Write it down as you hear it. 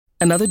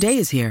Another day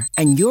is here,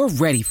 and you're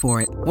ready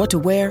for it. What to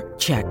wear?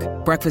 Check.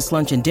 Breakfast,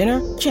 lunch, and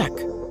dinner? Check.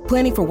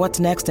 Planning for what's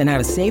next and how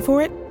to save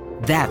for it?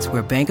 That's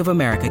where Bank of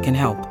America can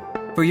help.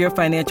 For your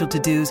financial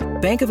to-dos,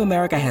 Bank of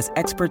America has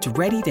experts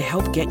ready to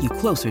help get you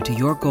closer to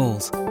your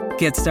goals.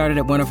 Get started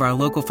at one of our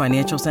local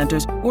financial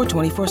centers or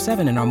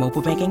 24/7 in our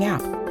mobile banking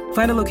app.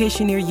 Find a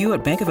location near you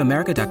at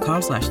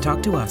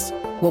bankofamerica.com/talktous.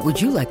 What would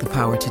you like the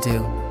power to do?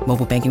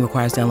 Mobile banking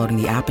requires downloading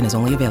the app and is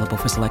only available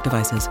for select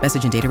devices.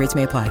 Message and data rates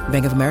may apply.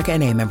 Bank of America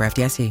N.A., member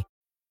FDIC.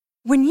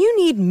 When you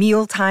need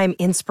mealtime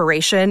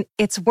inspiration,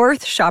 it's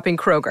worth shopping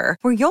Kroger,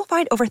 where you'll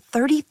find over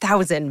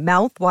 30,000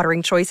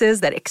 mouth-watering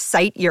choices that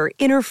excite your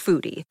inner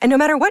foodie. And no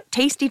matter what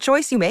tasty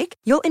choice you make,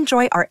 you'll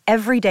enjoy our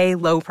everyday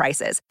low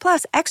prices,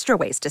 plus extra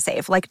ways to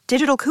save, like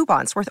digital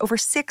coupons worth over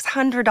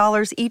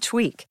 $600 each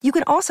week. You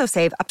can also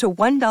save up to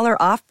 $1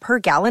 off per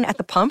gallon at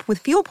the pump with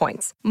fuel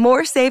points.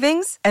 More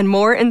savings and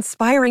more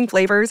inspiring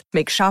flavors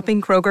make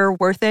shopping Kroger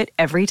worth it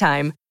every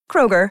time.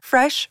 Kroger,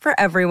 fresh for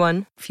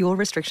everyone. Fuel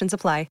restrictions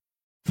apply.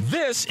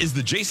 This is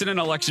the Jason and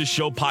Alexis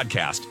Show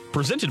podcast,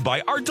 presented by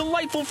our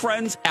delightful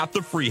friends at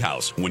the Free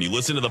House. When you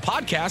listen to the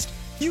podcast,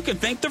 you can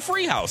thank the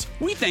Free House.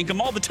 We thank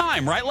them all the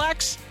time, right,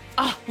 Lex?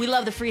 Oh, we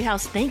love the Free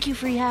House. Thank you,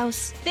 Free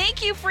House.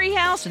 Thank you, Free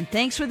House, and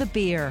thanks for the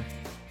beer.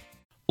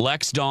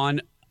 Lex,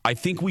 Dawn, I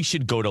think we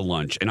should go to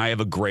lunch, and I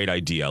have a great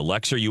idea.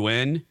 Lex, are you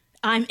in?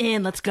 I'm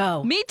in. Let's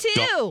go. Me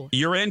too.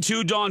 You're in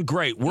too, Dawn?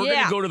 Great. We're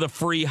going to go to the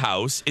Free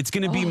House. It's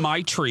going to be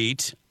my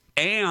treat,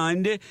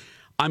 and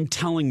I'm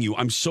telling you,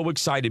 I'm so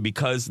excited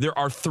because there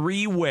are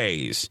 3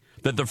 ways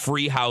that the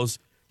Free House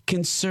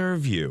can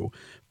serve you.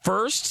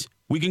 First,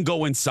 we can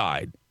go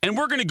inside, and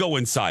we're going to go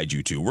inside,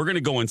 you two. We're going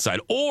to go inside.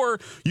 Or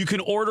you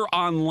can order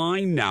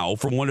online now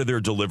from one of their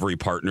delivery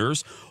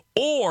partners.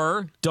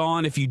 Or,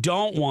 Dawn, if you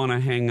don't want to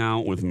hang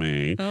out with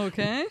me,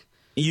 okay,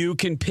 you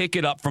can pick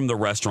it up from the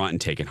restaurant and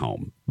take it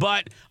home.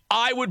 But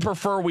I would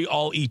prefer we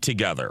all eat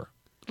together.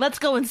 Let's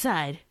go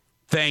inside.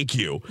 Thank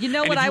you. You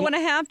know what I want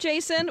to have,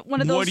 Jason?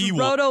 One of those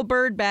Roto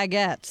Bird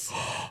baguettes.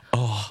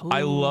 Oh,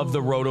 I love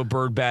the Roto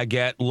Bird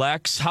baguette.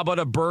 Lex, how about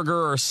a burger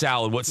or a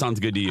salad? What sounds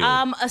good to you?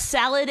 A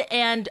salad,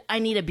 and I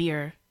need a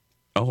beer.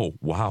 Oh,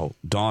 wow.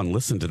 Dawn,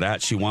 listen to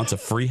that. She wants a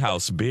Free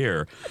House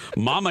beer.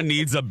 Mama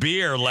needs a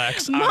beer,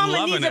 Lex.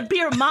 Mama needs a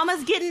beer.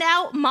 Mama's getting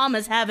out.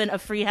 Mama's having a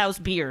Free House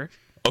beer.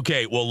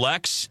 Okay, well,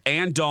 Lex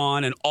and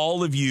Dawn and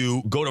all of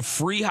you, go to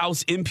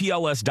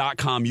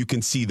freehousempls.com. You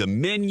can see the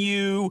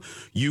menu.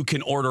 You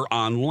can order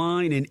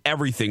online and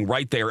everything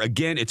right there.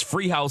 Again, it's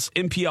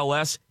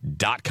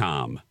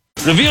freehousempls.com.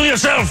 Reveal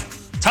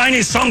yourself,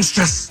 tiny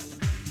songstress.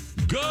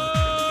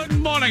 Good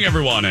morning,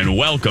 everyone, and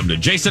welcome to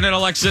Jason and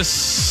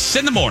Alexis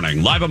in the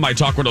morning, live on My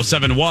Talk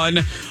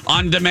 1071,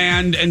 on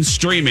demand and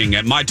streaming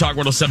at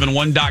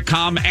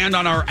mytalk1071.com and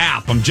on our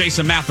app. I'm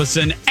Jason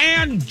Matheson,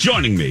 and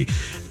joining me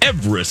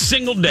every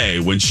single day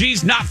when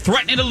she's not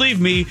threatening to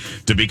leave me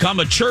to become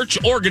a church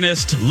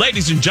organist,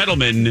 ladies and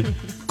gentlemen,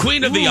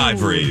 Queen of the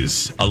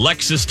Ivories,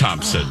 Alexis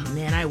Thompson. Oh,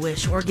 man, I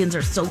wish. Organs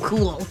are so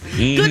cool.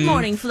 Mm-hmm. Good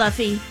morning,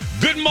 Fluffy.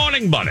 Good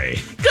morning, buddy.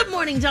 Good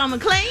morning, John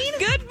McClain.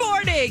 Good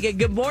morning, and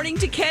good morning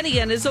to Kenny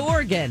and his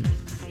organ.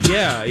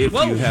 Yeah, if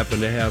you happen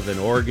to have an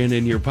organ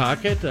in your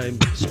pocket, I'm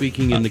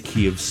speaking in the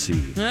key of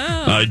C.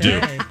 Oh, I do.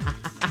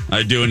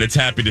 I do, and it's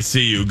happy to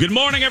see you. Good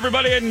morning,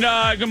 everybody, and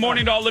good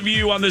morning to all of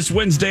you on this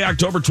Wednesday,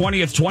 October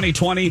 20th,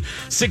 2020.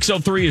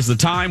 6:03 is the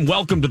time.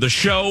 Welcome to the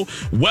show.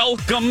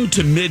 Welcome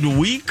to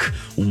midweek.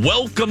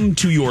 Welcome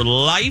to your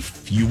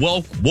life. You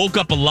woke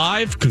up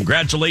alive.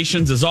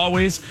 Congratulations, as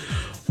always.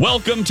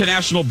 Welcome to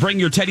National Bring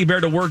Your Teddy Bear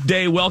to Work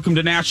Day. Welcome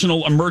to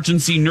National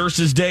Emergency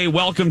Nurses Day.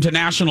 Welcome to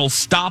National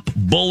Stop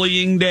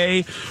Bullying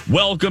Day.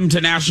 Welcome to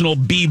National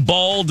Be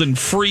Bald and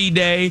Free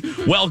Day.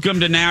 Welcome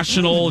to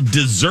National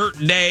Dessert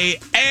Day.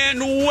 And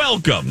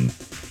welcome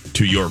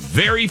to your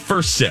very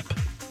first sip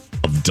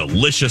of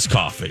delicious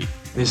coffee.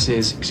 This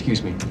is,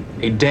 excuse me,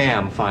 a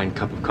damn fine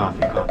cup of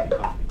coffee. How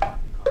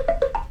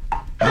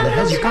the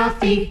hell's your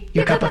coffee?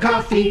 Your cup of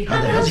coffee?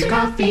 How the hell's your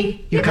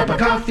coffee? Your cup of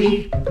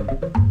coffee?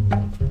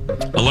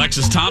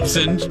 Alexis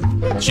Thompson,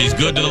 she's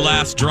good to the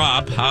last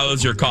drop.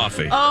 How's your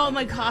coffee? Oh,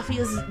 my coffee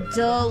is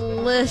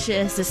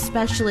delicious,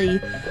 especially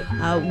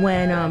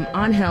when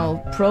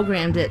Angel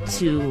programmed it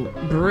to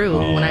brew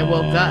when I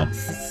woke up.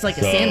 It's like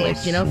a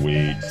sandwich, you know? Sweet.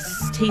 It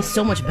tastes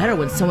so much better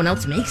when someone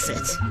else makes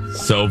it.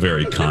 So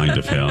very kind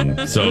of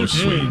him. So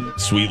sweet.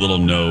 Sweet little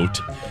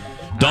note.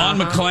 Dawn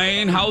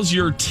McClain, how's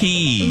your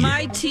tea?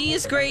 My tea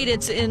is great.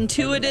 It's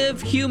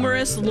intuitive,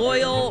 humorous,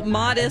 loyal,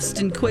 modest,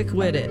 and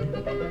quick-witted.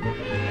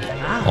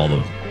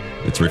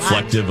 It's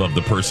reflective of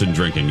the person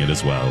drinking it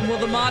as well. Well,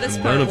 the modest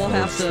part we'll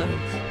have to...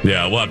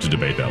 Yeah, we'll have to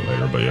debate that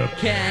later, but yeah.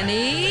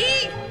 Kenny?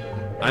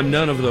 I'm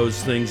none of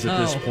those things at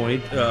this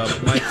point.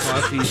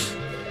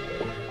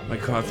 My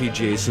coffee,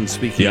 Jason,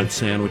 speaking of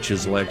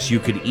sandwiches, Lex, you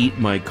could eat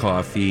my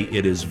coffee.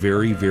 It is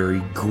very, very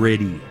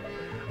gritty.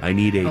 I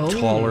need a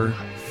taller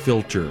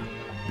filter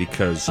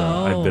because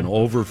I've been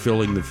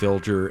overfilling the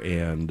filter,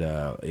 and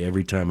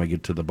every time I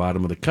get to the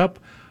bottom of the cup,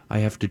 I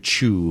have to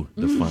chew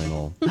the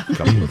final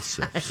couple of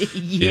sips.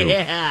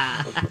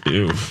 Yeah.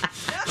 Ew.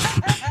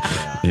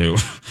 Ew.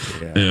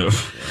 Ew.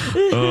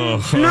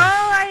 Oh. No,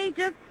 I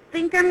just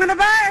think I'm gonna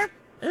barf.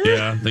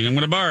 Yeah, I think I'm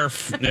gonna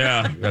barf.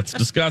 Yeah, that's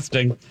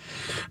disgusting.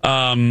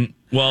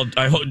 Well,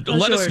 I hope.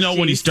 Let us know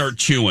when you start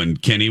chewing,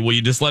 Kenny. Will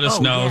you just let us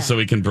know so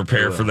we can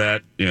prepare for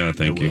that? Yeah,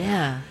 thank you.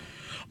 Yeah.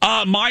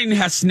 Mine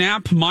has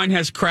snap, mine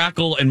has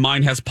crackle, and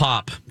mine has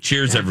pop.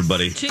 Cheers,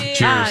 everybody.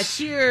 Cheers.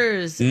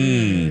 Cheers.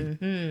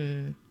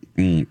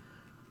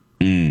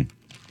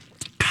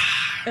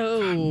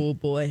 Oh,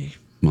 boy.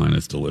 Mine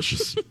is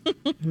delicious.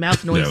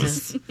 Mouth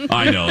noises.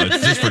 I know,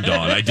 it's just for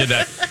Dawn. I did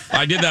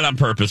that on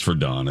purpose for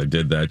Dawn. I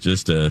did that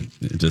just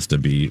to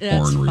be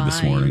ornery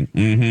this morning.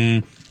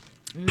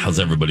 Mm-hmm. How's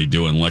everybody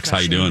doing? Lex, how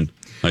you doing?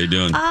 How you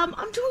doing?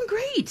 I'm doing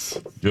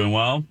great. Doing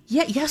well?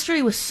 Yeah,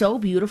 yesterday was so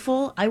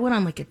beautiful. I went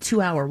on like a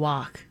 2-hour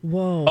walk.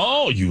 Whoa.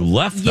 Oh, you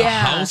left the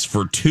house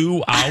for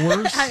 2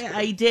 hours?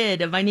 I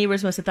did. My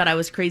neighbors must have thought I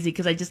was crazy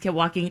because I just kept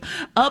walking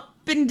up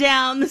and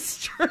down the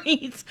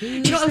streets.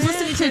 You know, I was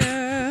listening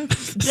to...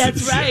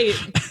 That's right.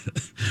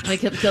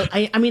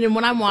 I mean, and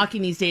when I'm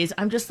walking these days,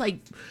 I'm just like,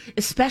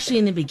 especially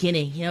in the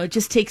beginning, you know, it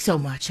just takes so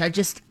much. I'm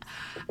just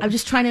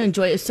trying to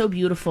enjoy it. It's so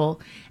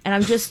beautiful. And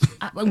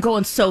I'm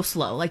going so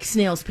slow, like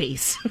snail's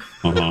pace.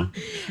 Uh-huh.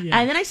 Yeah.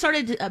 And then I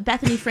started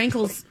Bethany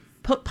Frankel's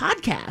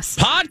podcast.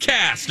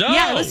 Podcast? Oh.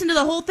 Yeah, I listened to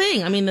the whole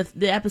thing. I mean,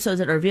 the episodes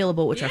that are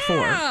available, which are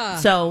 4.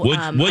 So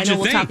I know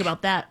we'll talk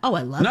about that. Oh,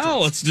 I loved it.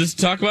 No, let's just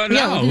talk about it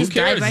now. Who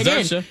cares? Dive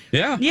right in.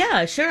 Yeah.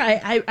 Yeah, sure.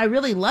 I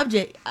really loved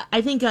it.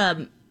 I think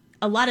a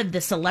lot of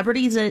the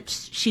celebrities that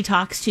she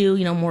talks to,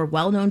 you know, more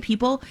well-known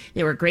people,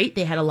 they were great.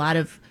 They had a lot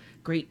of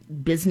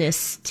great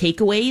business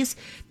takeaways.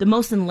 The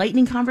most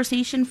enlightening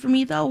conversation for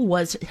me, though,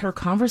 was her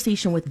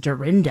conversation with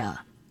Dorinda.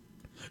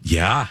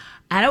 Yeah.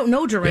 I don't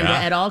know Dorinda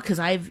at all because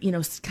I've, you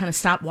know, kind of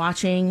stopped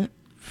watching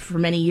for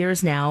many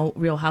years now,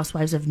 Real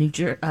Housewives of New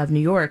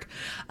York.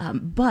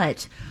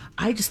 But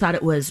I just thought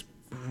it was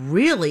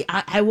really,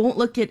 I won't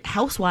look at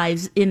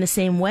Housewives in the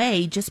same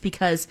way just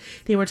because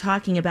they were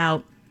talking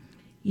about,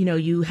 you know,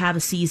 you have a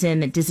season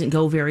that doesn't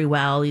go very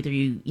well. Either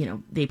you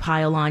know, they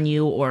pile on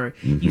you or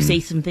you say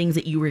some things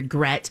that you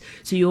regret.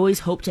 So you always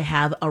hope to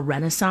have a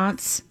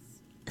renaissance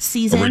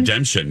season. A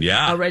redemption,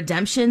 yeah. A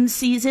redemption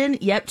season,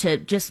 yep, to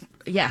just,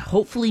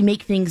 hopefully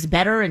make things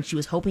better. And she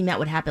was hoping that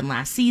would happen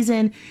last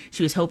season.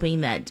 She was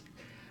hoping that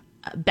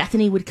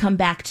Bethany would come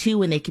back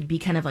too and they could be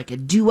kind of like a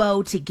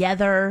duo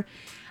together.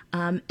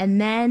 And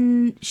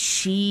then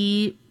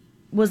she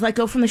was let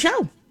go from the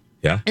show.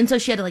 Yeah. And so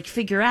she had to like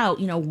figure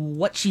out, you know,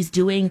 what she's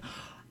doing,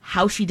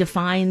 how she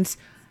defines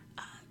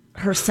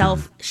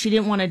herself. She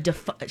didn't want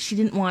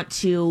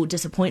to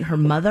disappoint her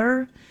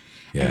mother.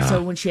 Yeah. And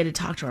so when she had to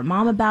talk to her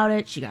mom about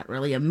it, she got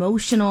really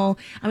emotional.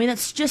 I mean,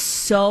 that's just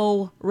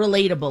so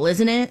relatable,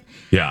 isn't it?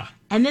 Yeah.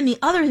 And then the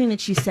other thing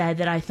that she said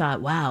that I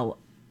thought, wow,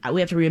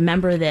 we have to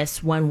remember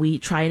this when we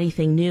try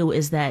anything new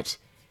is that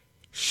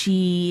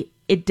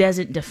it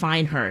doesn't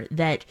define her,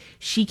 that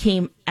she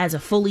came as a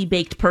fully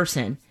baked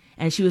person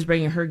and she was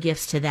bringing her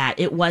gifts to that.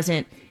 It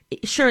wasn't,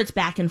 sure, it's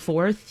back and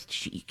forth.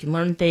 You can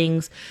learn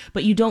things,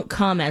 but you don't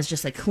come as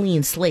just a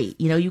clean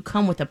slate. You know, you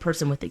come with a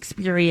person with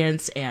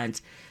experience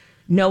and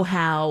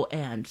know-how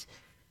and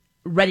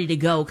ready to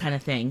go kind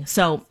of thing.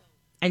 So,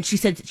 and she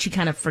said she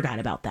kind of forgot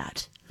about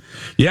that.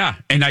 Yeah,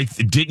 and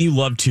didn't you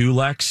love too,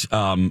 Lex?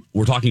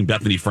 We're talking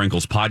Bethany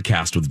Frankel's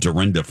podcast with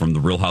Dorinda from the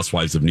Real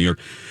Housewives of New York.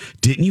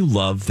 Didn't you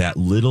love that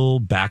little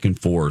back and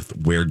forth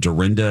where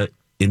Dorinda,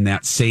 in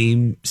that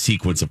same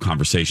sequence of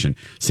conversation,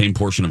 same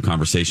portion of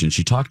conversation,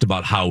 she talked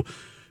about how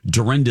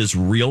Dorinda's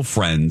real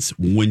friends,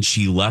 when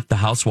she left the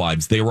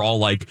Housewives, they were all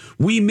like,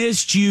 "We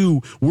missed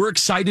you. We're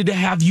excited to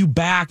have you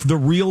back, the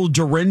real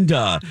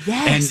Dorinda."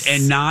 Yes.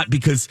 And not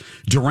because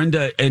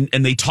Dorinda,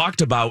 and they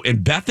talked about,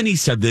 and Bethany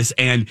said this,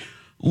 and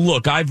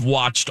look, I've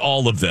watched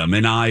all of them,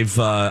 and I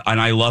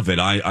love it.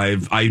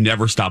 I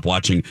never stop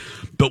watching.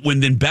 But when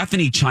then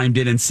Bethany chimed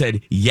in and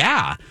said,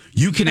 "Yeah,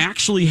 you can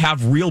actually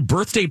have real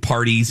birthday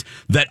parties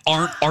that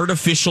aren't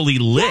artificially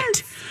lit."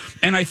 Yes.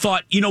 And I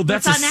thought, you know,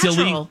 that's a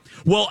silly.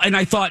 Well, and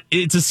I thought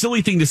it's a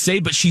silly thing to say,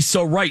 but she's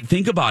so right.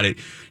 Think about it.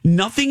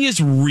 Nothing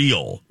is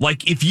real.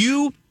 Like if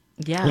you.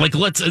 Yeah. Like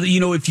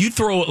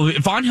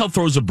if Angel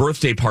throws a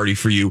birthday party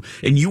for you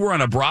and you were on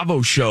a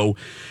Bravo show,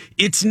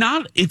 it's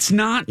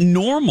not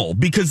normal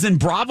because then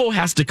Bravo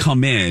has to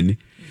come in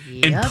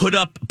and put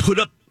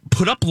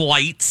up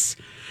lights,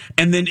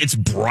 and then it's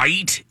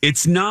bright.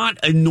 It's not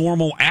a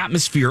normal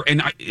atmosphere,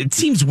 and it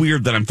seems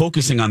weird that I'm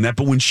focusing on that.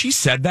 But when she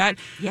said that,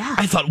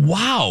 I thought,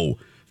 wow.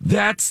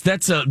 That's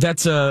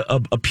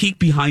a peek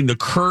behind the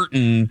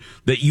curtain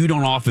that you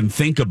don't often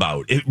think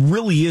about. It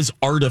really is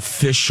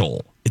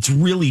artificial. It's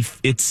really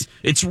it's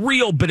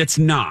real, but it's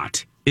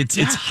not. I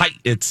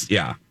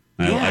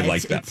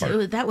like that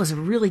part. That was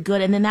really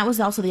good. And then that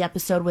was also the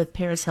episode with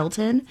Paris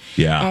Hilton.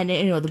 Yeah. And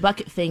you know, the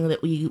bucket thing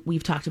that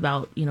we've talked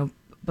about, you know,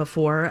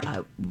 before.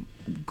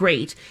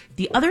 Great.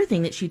 The other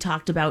thing that she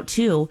talked about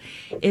too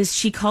is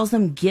she calls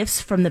them gifts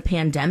from the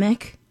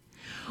pandemic,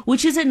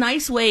 which is a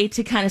nice way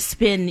to kind of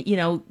spin, you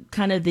know,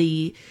 kind of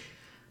the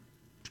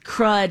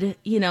crud,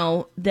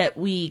 that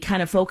we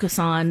kind of focus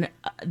on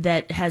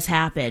that has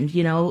happened.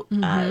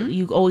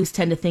 You always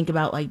tend to think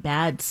about like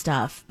bad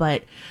stuff,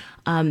 but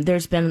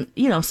there's been,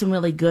 some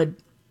really good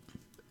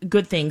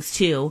things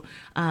too.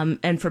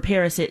 And for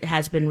Paris, it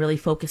has been really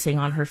focusing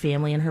on her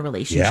family and her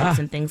relationships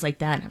and things like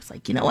that. And I was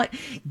like, you know what?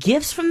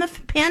 Gifts from the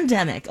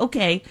pandemic.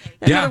 Okay.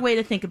 Another way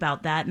to think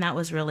about that. And that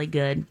was really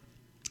good.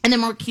 And then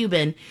Mark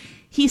Cuban,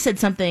 he said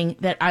something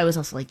that I was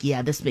also like,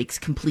 yeah, this makes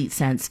complete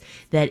sense.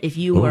 That if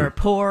you are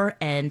poor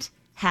and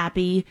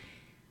happy,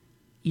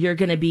 you're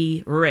going to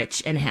be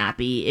rich and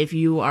happy. If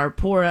you are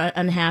poor,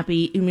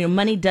 unhappy,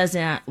 money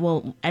doesn't,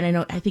 and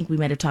I think we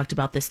might have talked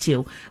about this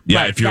too.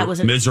 Yeah, if you're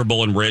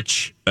miserable and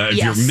rich, if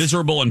you're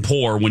miserable and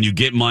poor, when you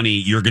get money,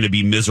 you're going to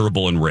be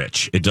miserable and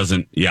rich. It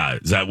doesn't,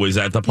 was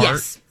that the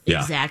part? Yes,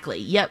 exactly.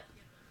 Yep.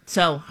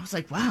 So I was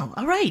like, wow,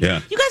 all right.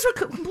 Yeah. You guys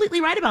were completely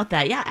right about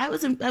that. Yeah, I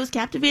was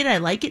captivated. I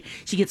like it.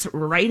 She gets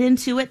right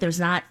into it. There's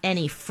not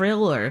any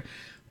frill or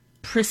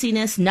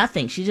prissiness,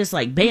 nothing. She's just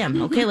like, bam,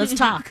 okay, let's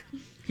talk.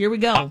 Here we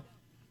go.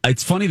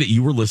 It's funny that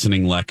you were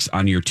listening, Lex,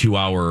 on your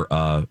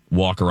 2-hour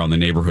walk around the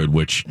neighborhood,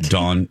 which,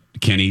 Dawn,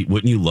 Kenny,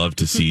 wouldn't you love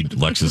to see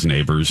Lex's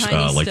neighbors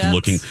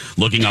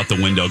looking out the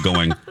window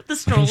going, the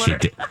stroller.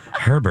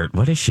 Herbert,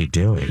 what is she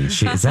doing?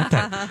 Is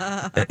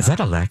that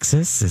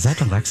Alexis? Is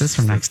that Alexis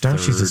from next door?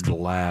 She's just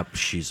lap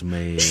she's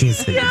made.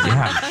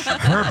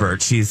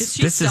 Herbert, Is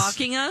she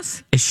stalking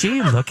us? Is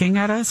she looking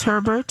at us,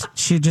 Herbert?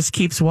 She just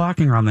keeps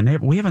walking around the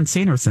neighborhood. We haven't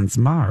seen her since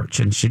March,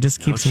 and she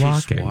just keeps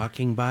walking. She's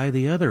walking by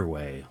the other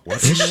way.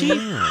 Is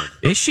she?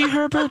 Is she,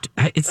 Herbert?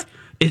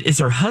 Is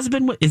her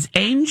husband? Is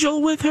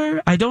Angel with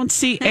her? I don't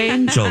see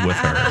Angel with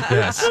her.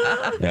 Yes.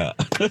 Yeah.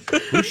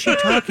 Who's she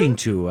talking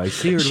to? I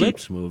see her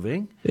lips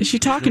moving. Is she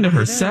talking to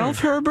herself,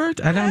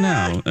 Herbert? I don't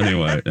know.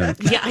 Anyway.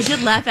 Yeah, I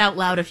did laugh out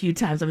loud a few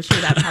times. I'm sure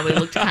that probably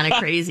looked kind of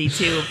crazy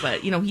too.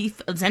 But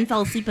Zen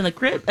fell asleep in the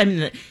crib,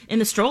 in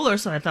the stroller.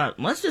 So I thought,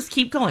 let's just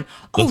keep going.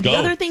 Let's go. The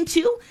other thing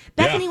too,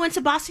 Bethany went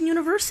to Boston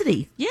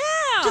University. Yeah,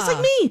 just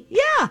like me.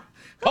 Yeah.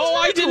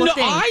 I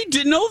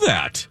didn't know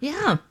that.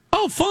 Yeah.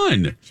 Oh,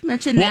 fun. She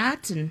mentioned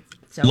that. And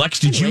so, Lex,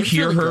 did you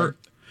hear really her? Good.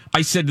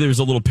 I said there's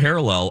a little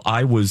parallel.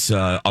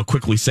 I'll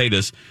quickly say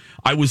this.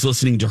 I was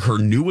listening to her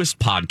newest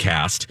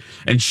podcast,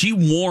 and she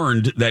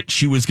warned that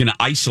she was going to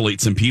isolate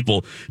some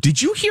people.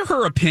 Did you hear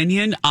her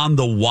opinion on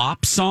the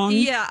WAP song?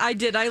 Yeah, I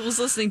did. I was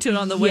listening to it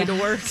on the way to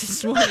work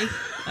this morning.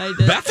 I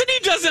did. Bethany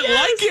doesn't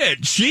like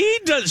it. She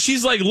does.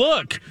 She's like,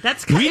 look.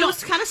 It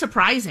was kind of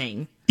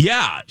surprising.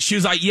 Yeah, she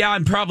was like,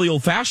 I'm probably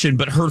old-fashioned,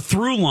 but her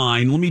through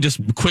line, let me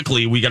just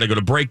quickly, we got to go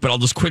to break, but I'll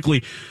just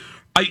quickly,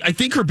 I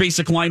think her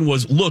basic line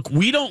was, look,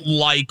 we don't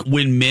like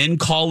when men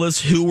call us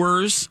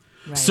hooers,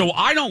 so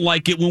I don't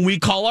like it when we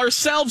call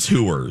ourselves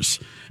hooers.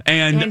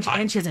 And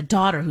she has a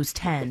daughter who's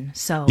 10,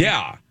 so.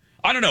 Yeah.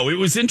 I don't know. It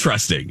was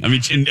interesting. I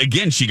mean, and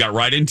again, she got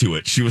right into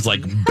it. She was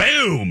like,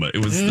 boom. It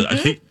was, I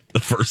think,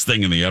 the first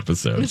thing in the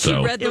episode. She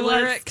read the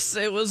lyrics.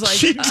 It was like,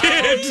 she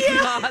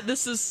did. God,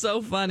 this is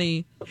so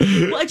funny.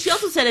 Well, and she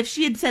also said if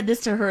she had said this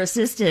to her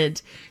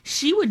assistant,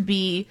 she would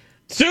be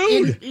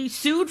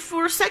sued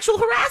for sexual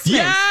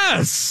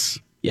harassment.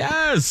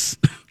 Yes.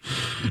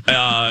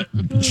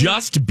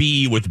 Just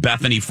be with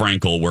Bethany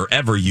Frankel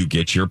wherever you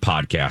get your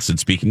podcasts. And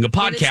speaking of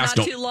podcasts, it's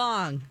not too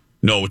long.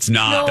 No, it's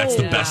not. No. That's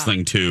the best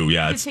thing too.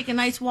 Yeah, you take a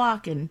nice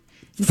walk and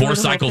 4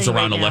 cycles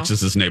around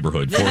Alexis's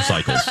neighborhood. 4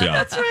 cycles. Yeah,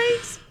 that's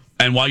right.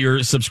 And while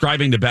you're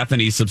subscribing to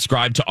Bethany,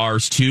 subscribe to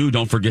ours too.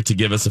 Don't forget to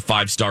give us a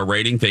 5-star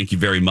rating. Thank you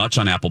very much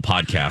on Apple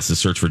Podcasts.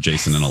 Just search for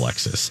Jason and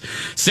Alexis.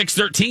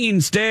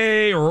 6:13.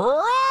 Stay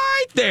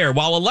right there.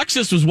 While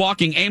Alexis was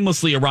walking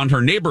aimlessly around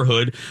her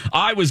neighborhood,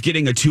 I was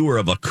getting a tour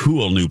of a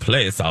cool new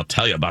place. I'll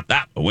tell you about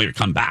that when we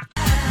come back.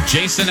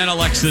 Jason and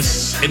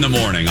Alexis in the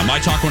morning on My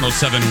Talk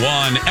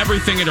 107.1.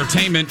 Everything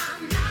entertainment.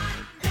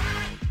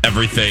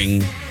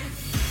 Everything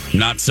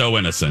not so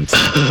innocent.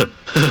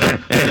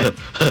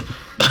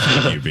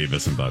 Thank you,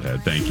 Beavis and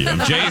Butthead. Thank you. I'm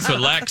Jace with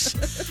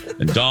Lex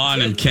and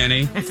Dawn and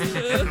Kenny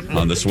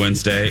on this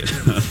Wednesday.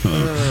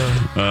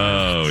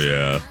 Oh,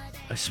 yeah.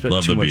 I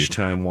spent too much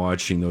time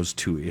watching those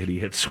two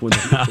idiots when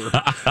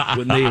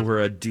they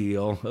were a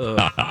deal.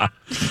 They're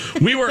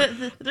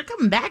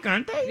coming back,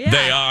 aren't they? Yeah.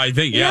 They are. I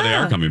think. Yeah, they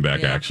are coming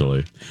back.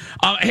 Actually.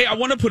 Hey, I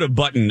want to put a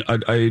button.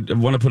 I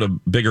want to put a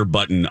bigger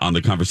button on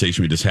the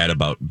conversation we just had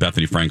about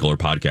Bethany Frankel, her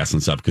podcast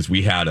and stuff, because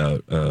we had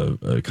a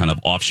kind of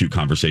offshoot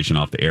conversation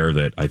off the air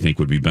that I think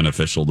would be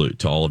beneficial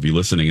to all of you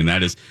listening, and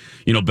that is,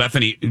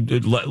 Bethany.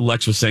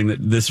 Lex was saying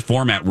that this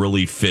format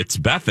really fits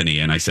Bethany,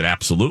 and I said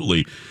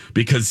absolutely,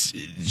 because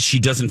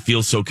she doesn't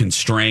feel so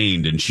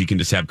constrained and she can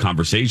just have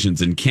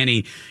conversations. And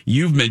Kenny,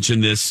 you've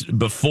mentioned this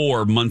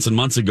before, months and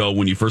months ago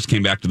when you first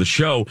came back to the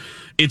show.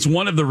 It's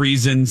one of the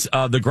reasons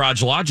the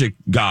Garage Logic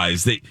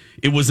guys, that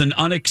it was an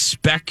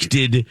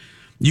unexpected.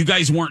 You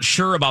guys weren't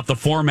sure about the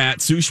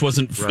format. Sush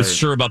wasn't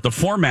sure about the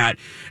format.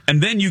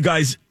 And then you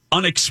guys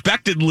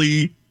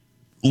unexpectedly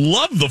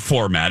love the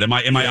format.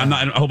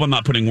 I hope I'm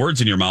not putting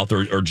words in your mouth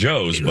or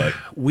Joe's, but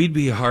we'd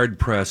be hard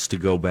pressed to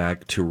go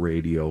back to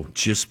radio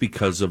just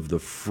because of the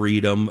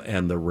freedom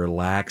and the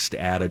relaxed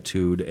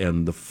attitude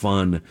and the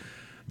fun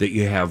that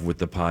you have with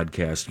the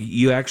podcast.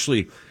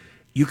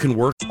 You can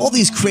work. All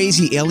these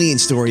crazy alien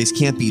stories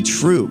can't be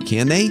true,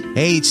 can they?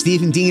 Hey, it's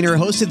Stephen Diener,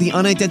 host of the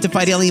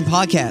Unidentified Alien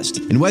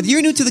Podcast. And whether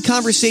you're new to the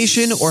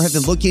conversation or have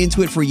been looking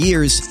into it for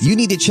years, you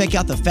need to check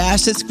out the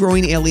fastest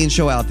growing alien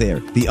show out there,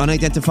 the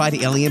Unidentified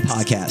Alien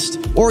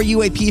Podcast, or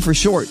UAP for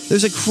short.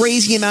 There's a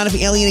crazy amount of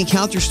alien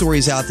encounter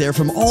stories out there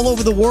from all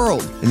over the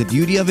world. And the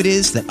beauty of it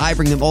is that I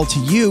bring them all to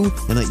you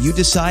and let you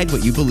decide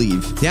what you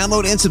believe.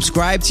 Download and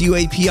subscribe to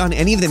UAP on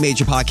any of the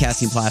major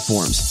podcasting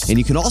platforms. And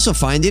you can also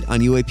find it on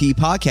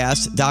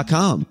UAPpodcast.com.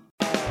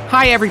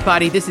 Hi,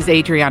 everybody. This is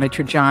Adriana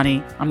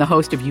Trajani. I'm the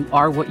host of You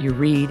Are What You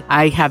Read.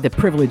 I have the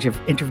privilege of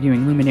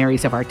interviewing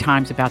luminaries of our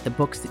times about the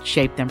books that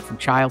shaped them from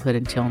childhood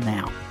until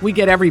now. We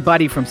get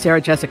everybody from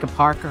Sarah Jessica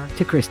Parker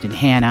to Kristen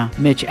Hanna,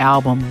 Mitch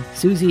Albom,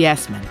 Susie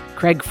Essman,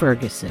 Craig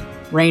Ferguson,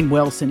 Rainn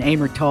Wilson,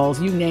 Amor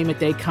Tolls, you name it,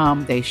 they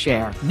come, they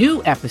share.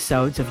 New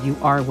episodes of You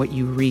Are What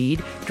You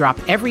Read drop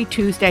every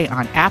Tuesday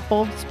on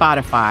Apple,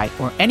 Spotify,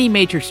 or any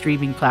major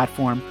streaming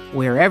platform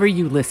wherever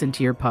you listen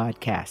to your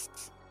podcasts.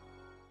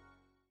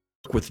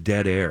 With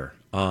dead air,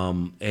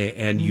 and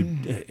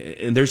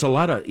there's a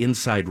lot of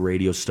inside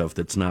radio stuff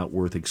that's not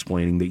worth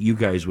explaining that you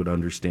guys would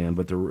understand,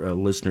 but the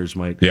listeners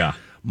might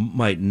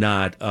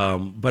not.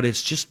 But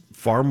it's just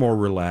far more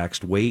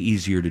relaxed, way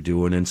easier to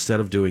do, and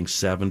instead of doing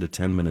 7 to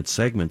 10 minute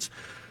segments,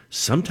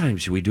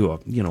 sometimes we do a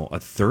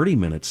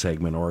 30-minute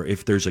segment, or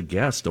if there's a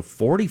guest, a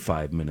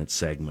 45-minute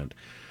segment.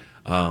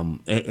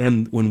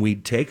 And when we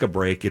take a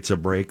break, it's a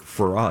break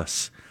for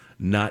us,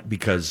 not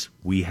because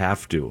we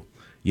have to.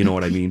 You know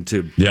what I mean?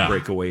 To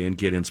break away and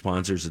get in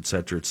sponsors, et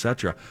cetera, et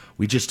cetera.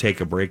 We just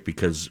take a break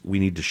because we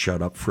need to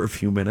shut up for a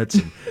few minutes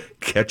and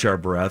catch our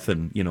breath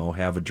and,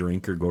 have a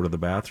drink or go to the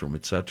bathroom,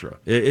 et cetera.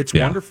 It's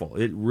wonderful.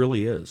 It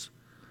really is.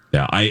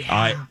 Yeah,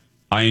 I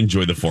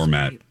enjoy the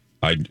format.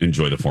 I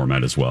enjoy the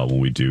format as well when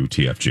we do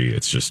TFG.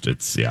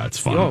 It's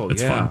fun. Oh,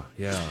 it's fun.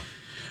 Yeah.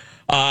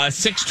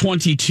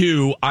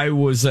 6:22. I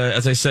was,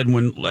 as I said,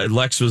 when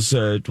Lex was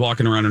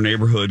walking around her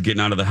neighborhood, getting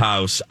out of the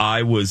house,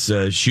 I was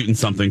shooting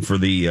something for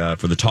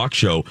the talk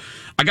show.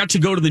 I got to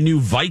go to the new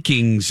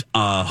Vikings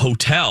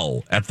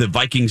hotel at the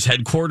Vikings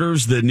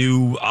headquarters, the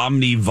new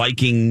Omni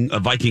Viking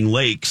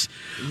Lakes,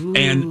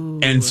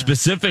 and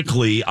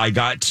specifically, I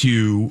got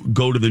to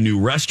go to the new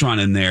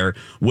restaurant in there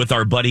with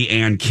our buddy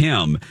Ann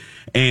Kim.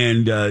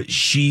 And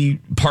she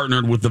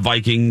partnered with the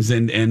Vikings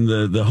and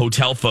the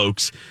hotel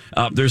folks.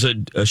 There's a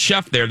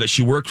chef there that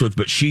she worked with,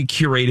 but she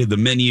curated the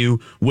menu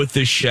with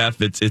this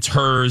chef. It's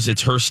hers.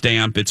 It's her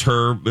stamp. It's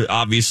her.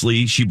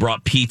 Obviously, she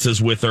brought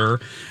pizzas with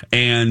her,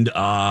 and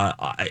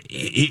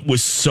it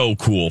was so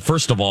cool.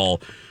 First of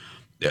all,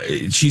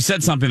 she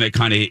said something that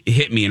kind of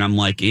hit me, and I'm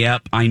like,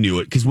 "Yep, I knew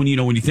it." Because when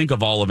you think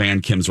of all of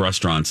Ann Kim's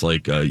restaurants,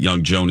 like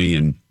Young Joni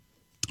and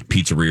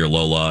Pizzeria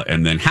Lola,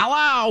 and then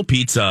Hello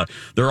Pizza,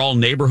 they're all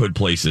neighborhood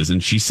places.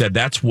 And she said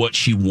that's what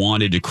she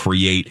wanted to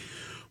create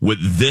with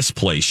this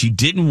place. She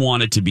didn't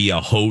want it to be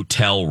a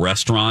hotel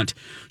restaurant.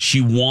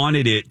 She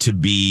wanted it to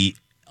be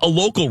a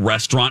local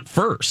restaurant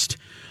first.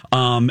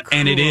 And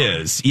it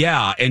is.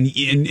 Yeah.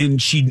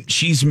 And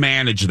she's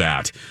managed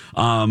that.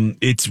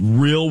 It's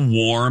real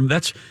warm.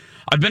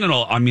 I've been in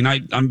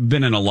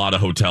a lot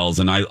of hotels,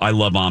 and I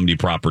love Omni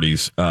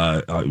properties.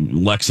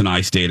 Lex and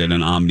I stayed at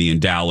an Omni in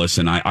Dallas,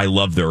 and I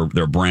love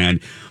their brand.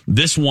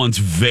 This one's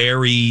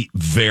very,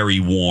 very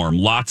warm.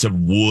 Lots of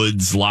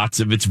woods.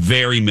 It's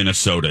very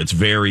Minnesota. It's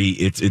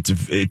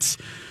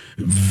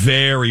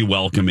very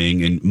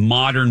welcoming and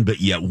modern, but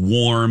yet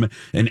warm.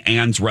 And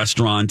Ann's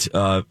restaurant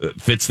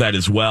fits that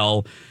as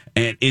well.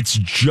 And it's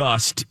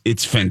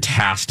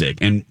fantastic.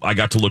 And I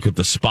got to look at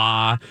the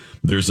spa.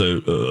 There's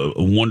a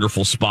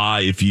wonderful spa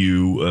if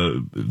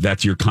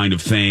that's your kind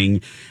of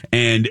thing.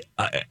 And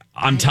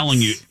I'm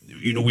telling you,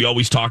 we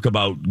always talk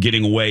about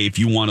getting away. If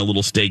you want a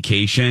little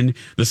staycation,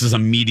 this is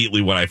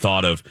immediately what I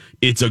thought of.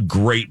 It's a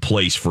great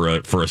place for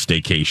a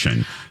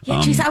staycation.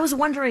 Yeah, geez, I was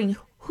wondering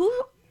who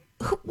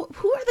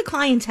are the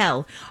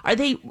clientele? Are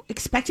they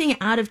expecting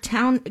out of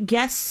town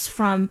guests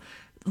from?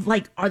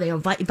 Like, are they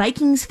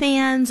Vikings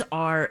fans?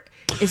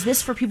 Is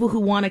this for people who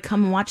want to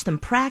come and watch them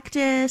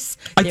practice?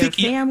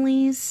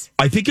 Families?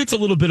 I think it's a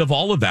little bit of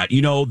all of that.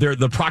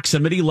 The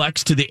proximity,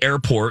 Lex, to the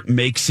airport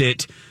makes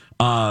it,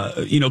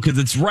 because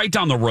it's right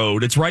down the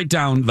road. It's right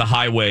down the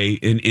highway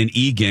in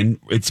Eagan.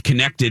 It's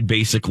connected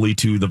basically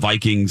to the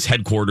Vikings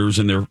headquarters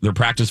and their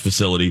practice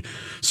facility.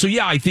 So,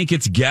 yeah, I think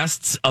it's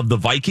guests of the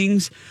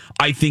Vikings.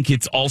 I think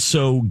it's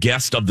also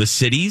guests of the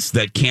cities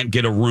that can't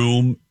get a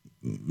room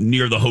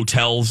near the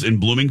hotels in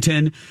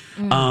Bloomington.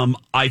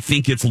 I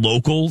think it's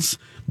locals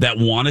that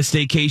want a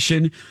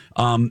staycation.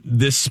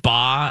 This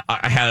spa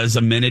has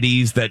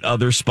amenities that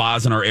other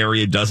spas in our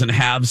area doesn't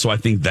have, so I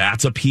think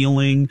that's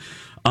appealing.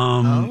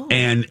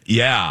 And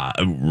yeah,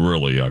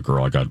 really,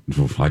 girl, I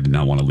did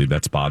not want to leave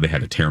that spa. They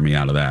had to tear me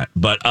out of that.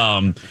 But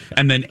and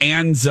then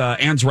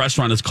Ann's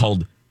restaurant is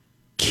called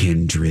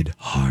Kindred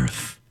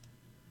Hearth.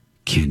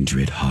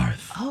 Kindred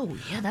Hearth. Oh,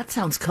 yeah, that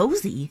sounds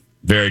cozy.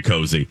 Very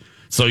cozy.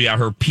 So, yeah,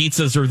 her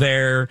pizzas are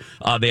there.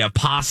 They have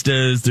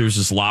pastas. There's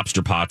this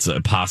lobster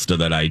pasta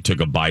that I took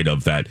a bite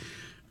of that,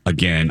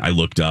 again, I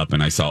looked up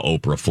and I saw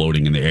Oprah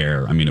floating in the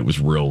air. I mean, it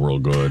was real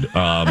good.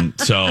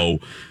 So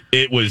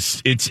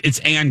it's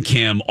Ann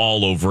Kim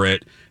all over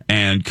it.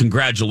 And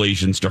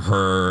congratulations to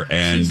her.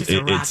 And she's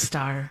a rock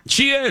star.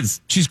 She is.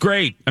 She's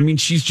great. I mean,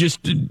 she's just,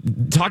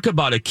 talk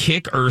about a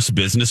kick-ass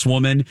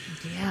businesswoman.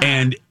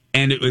 Yeah. And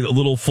a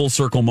little full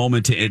circle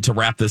moment to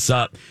wrap this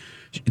up.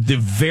 The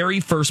very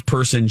first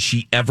person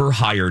she ever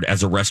hired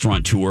as a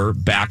restaurateur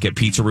back at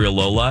Pizzeria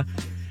Lola,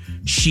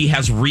 she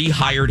has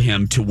rehired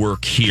him to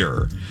work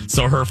here.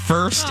 So her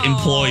first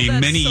employee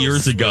many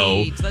years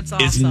ago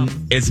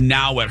is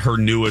now at her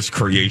newest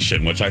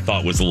creation, which I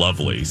thought was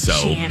lovely. So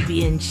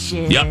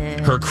championship.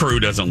 Yep, her crew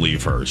doesn't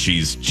leave her.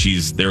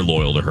 They're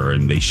loyal to her,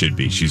 and they should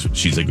be.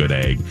 She's a good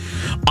egg.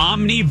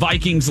 Omni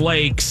Vikings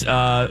Lakes,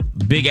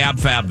 big ab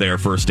fab there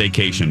for a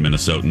staycation,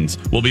 Minnesotans.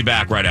 We'll be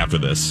back right after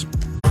this.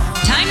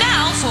 Time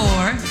now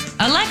for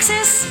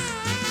Alexis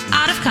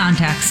Out of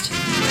Context.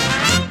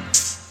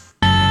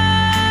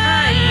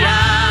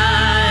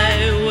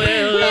 I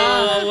will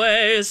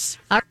always.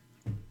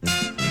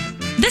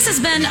 This has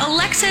been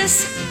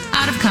Alexis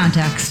Out of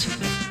Context.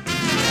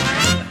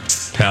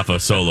 Half a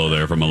solo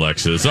there from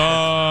Alexis.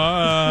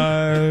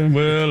 I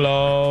will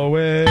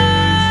always.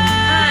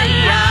 I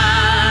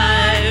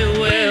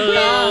will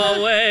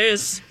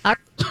always.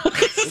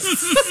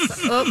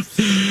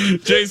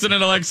 Jason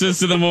and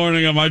Alexis in the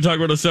morning on My Talk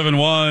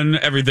 107.1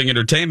 Everything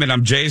Entertainment.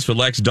 I'm Jace with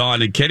Lex,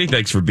 Dawn, and Kenny.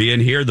 Thanks for being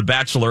here. The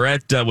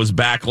Bachelorette was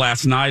back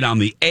last night on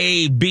the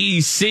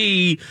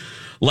ABC.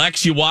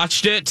 Lex, you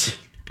watched it?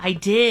 I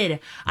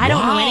did. I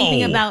don't know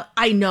anything about.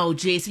 I know,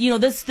 Jason. You know,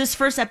 this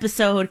first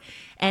episode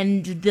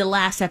and the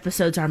last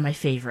episodes are my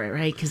favorite,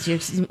 right? Because you're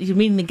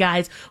meeting the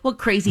guys. What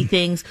crazy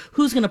things?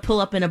 Who's going to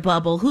pull up in a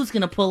bubble? Who's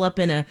going to pull up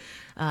in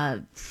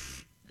a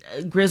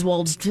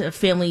Griswold's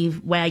family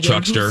wagon?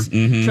 Truckster.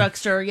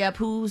 Truckster, yep.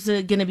 Who's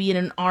going to be in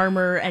an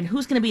armor? And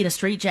who's going to be in a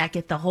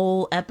straitjacket the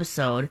whole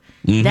episode?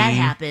 That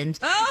happened.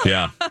 Oh.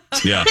 Yeah.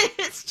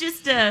 It's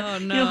just, no.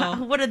 You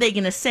know, what are they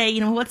going to say?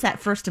 You know, what's that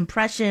first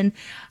impression?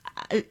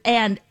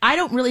 And I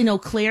don't really know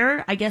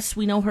Claire. I guess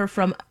we know her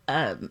from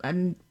a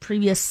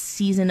previous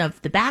season of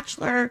The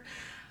Bachelor.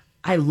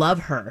 I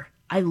love her.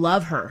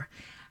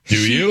 Do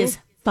she you? Is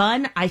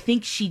fun. I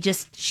think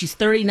she's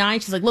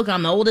 39. She's like, look,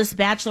 I'm the oldest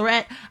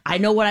Bachelorette. I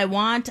know what I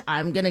want.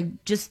 I'm going to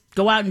just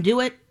go out and do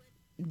it.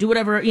 Do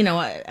whatever, you know,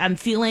 I'm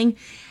feeling.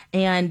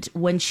 And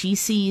when she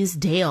sees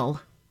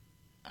Dale,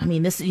 I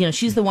mean, this, you know,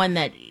 she's the one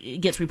that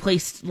gets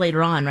replaced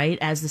later on, right?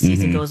 As the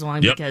season goes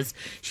along, because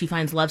she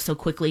finds love so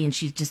quickly and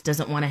she just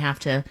doesn't want to have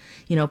to,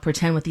 you know,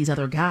 pretend with these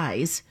other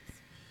guys.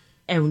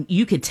 And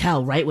you could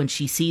tell right when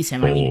she sees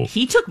him. I mean,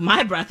 he took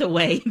my breath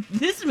away.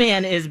 This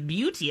man is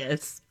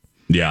beauteous.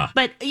 Yeah.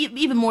 But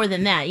even more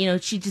than that, you know,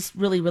 she just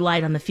really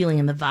relied on the feeling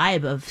and the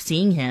vibe of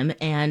seeing him.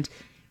 And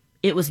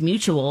it was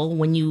mutual.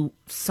 When you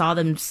saw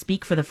them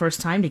speak for the first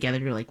time together,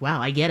 you're like,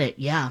 wow, I get it.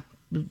 Yeah,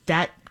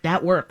 that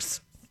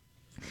works.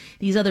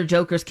 These other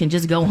jokers can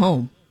just go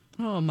home.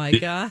 Oh my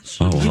gosh!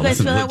 Oh, did you guys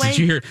feel that way?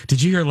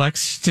 Did you hear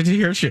Lex? Did you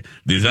hear shit?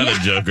 These other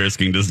jokers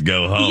can just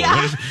go home.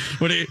 Yeah.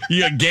 What are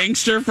you, a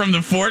gangster from the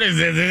 40s?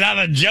 These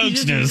other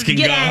jokesters can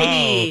go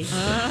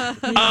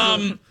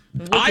home.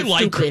 I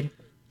like her.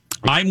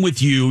 I'm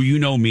with you. You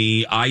know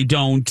me. I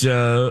don't.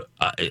 We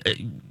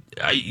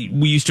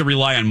used to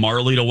rely on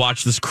Marley to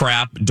watch this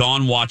crap.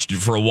 Dawn watched it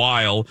for a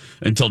while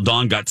until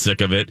Dawn got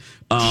sick of it.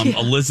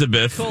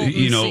 Elizabeth,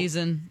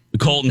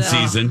 Colton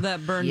season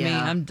that burned me.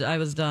 I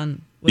was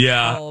done with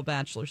all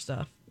Bachelor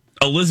stuff.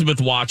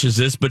 Elizabeth watches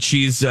this, but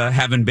she's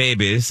having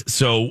babies,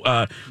 so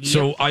I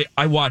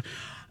watch.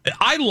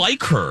 I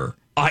like her.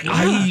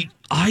 I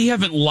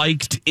haven't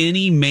liked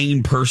any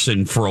main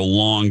person for a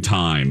long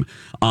time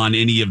on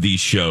any of these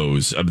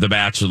shows. The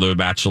Bachelor,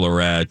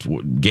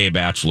 Bachelorette, Gay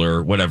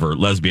Bachelor, whatever,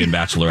 Lesbian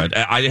Bachelorette.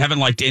 I haven't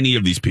liked any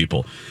of these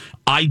people.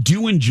 I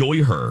do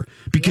enjoy her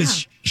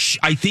because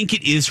I think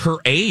it is her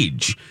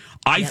age.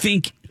 I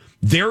think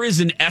there is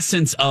an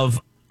essence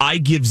of I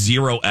give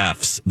 0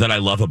 Fs that I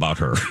love about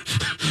her.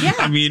 Yeah.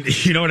 I mean,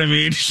 you know what I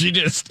mean?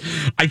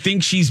 I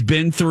think she's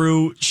been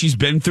through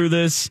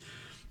this.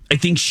 I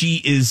think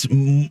she is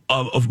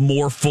a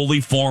more fully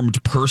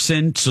formed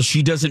person, so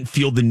she doesn't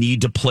feel the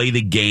need to play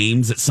the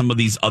games that some of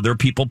these other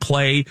people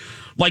play.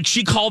 Like,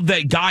 she called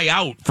that guy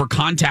out for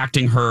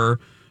contacting her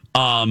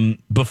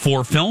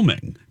before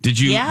filming. Did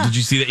you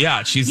see that?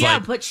 Yeah, she's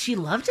like, but she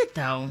loved it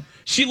though.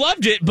 She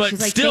loved it, but she's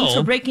like, still, thanks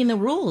for breaking the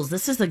rules.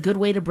 This is a good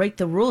way to break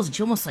the rules. And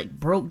she almost like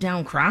broke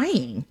down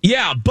crying.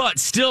 Yeah, but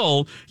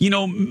still, you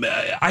know,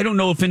 I don't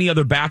know if any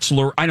other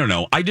Bachelor, I don't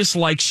know. I just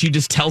like, she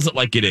just tells it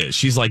like it is.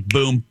 She's like,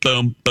 boom,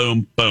 boom,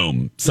 boom,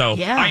 boom. So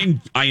I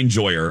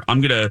enjoy her.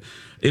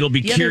 It'll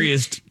be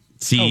curious to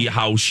see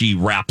how she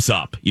wraps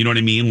up. You know what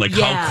I mean? Like,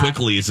 how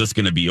quickly is this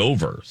going to be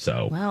over?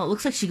 So, well, it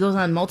looks like she goes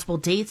on multiple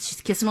dates.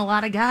 She's kissing a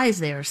lot of guys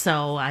there.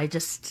 So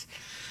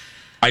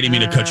I didn't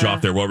mean to cut you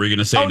off there. What were you going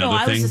to say?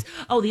 Another thing?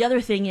 The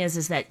other thing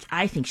is that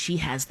I think she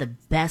has the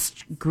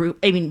best group.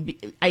 I mean,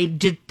 I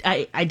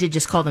did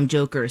just call them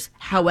jokers.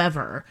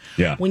 However,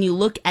 when you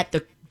look at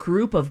the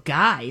group of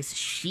guys,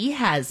 she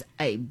has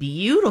a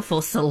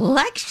beautiful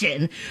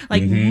selection,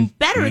 like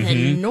better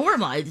than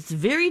normal. It's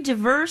very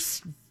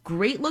diverse,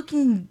 great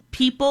looking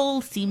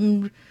people.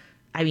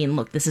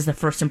 Look, this is the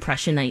first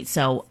impression night,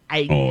 so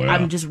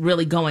I'm just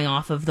really going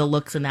off of the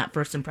looks in that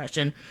first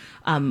impression,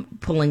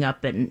 pulling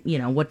up and,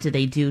 what do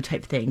they do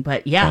type thing.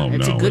 But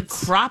it's a good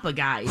crop of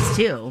guys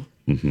too.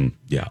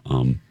 Yeah.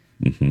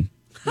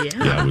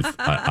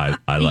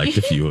 I liked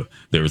a few.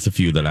 There was a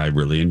few that I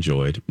really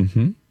enjoyed.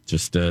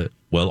 Just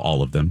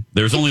all of them.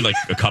 There's only like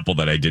a couple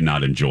that I did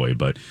not enjoy,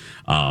 but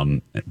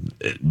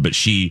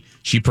she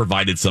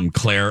provided some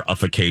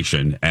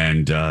clarification,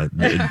 and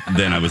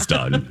then I was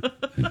done.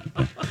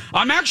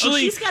 I'm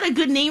actually. She's got a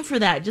good name for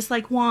that, just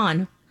like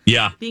Juan.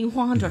 Yeah, being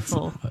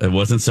wonderful. It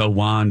wasn't so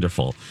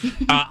wonderful.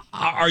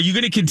 Are you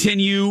going to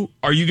continue?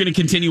 Are you going to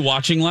continue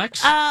watching,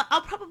 Lex?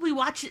 I'll probably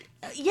watch it.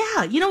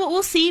 Yeah, you know what?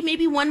 We'll see.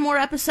 Maybe one more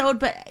episode,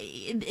 but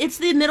it's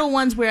the middle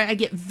ones where I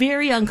get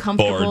very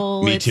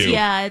uncomfortable. Me too.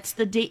 Yeah, it's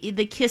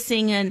the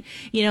kissing and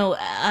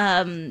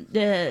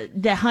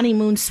the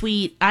honeymoon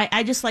suite.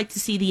 I just like to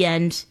see the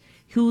end.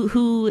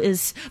 Who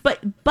is?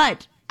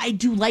 But I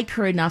do like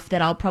her enough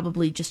that I'll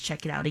probably just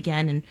check it out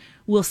again, and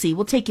we'll see.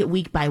 We'll take it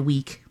week by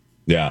week.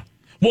 Yeah.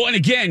 Well, and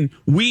again,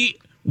 we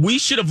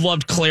should have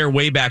loved Claire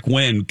way back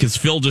when, because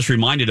Phil just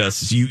reminded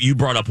us. You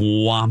brought up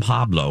Juan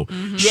Pablo.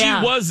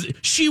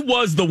 She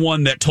was the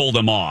one that told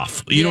him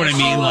off. You know what I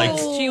mean? Like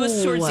she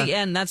was towards the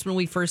end. That's when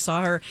we first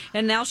saw her,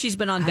 and now she's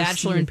been on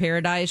Bachelor in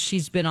Paradise.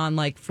 She's been on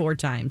like 4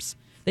 times.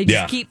 They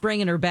just keep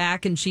bringing her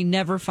back, and she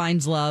never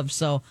finds love.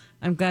 So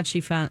I'm glad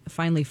she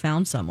finally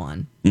found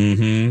someone.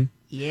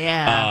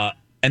 Yeah.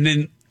 And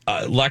then.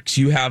 Lex,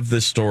 you have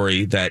this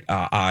story that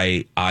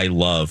I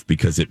love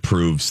because it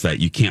proves that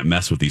you can't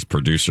mess with these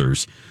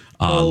producers.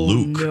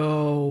 Luke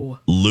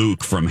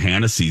from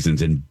Hannah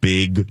Season's in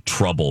big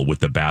trouble with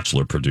the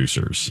Bachelor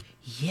producers.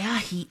 Yeah,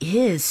 he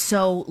is.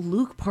 So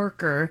Luke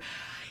Parker,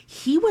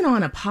 he went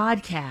on a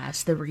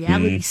podcast, the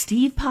Reality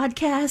Steve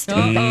podcast,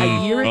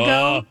 a year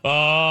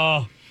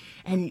ago.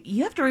 And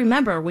you have to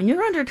remember, when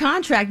you're under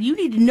contract, you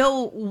need to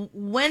know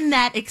when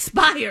that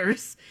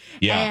expires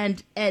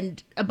and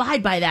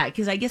abide by that,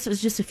 because I guess it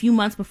was just a few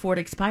months before it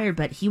expired.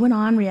 But he went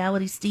on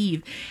Reality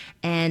Steve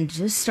and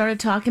just started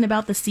talking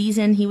about the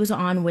season he was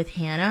on with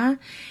Hannah.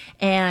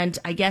 And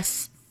I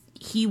guess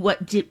he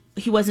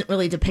wasn't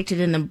really depicted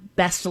in the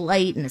best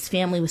light, and his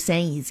family was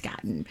saying he's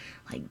gotten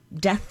like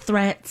death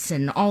threats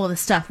and all of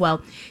this stuff.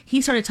 Well,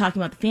 he started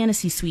talking about the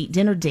fantasy suite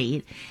dinner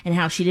date and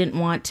how she didn't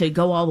want to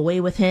go all the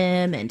way with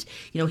him, and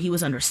he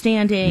was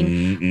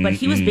understanding, but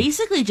he was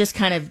basically just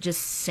kind of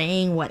just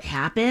saying what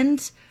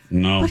happened.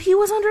 No, but he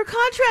was under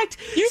contract.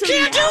 You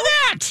can't do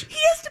that. He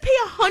has to pay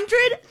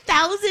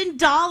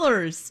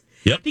 $100,000.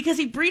 Yep, because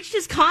he breached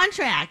his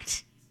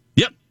contract.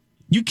 Yep.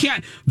 You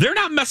can't. They're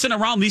not messing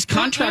around. These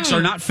contracts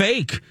are not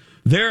fake.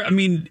 This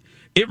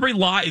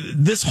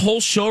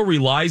whole show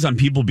relies on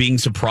people being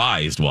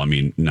surprised. Well, I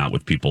mean, not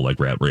with people like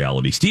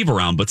Reality Steve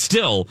around, but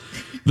still,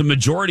 the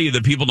majority of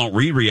the people don't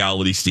read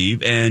Reality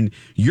Steve, and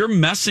you're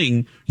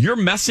messing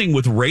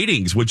with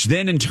ratings, which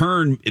then in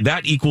turn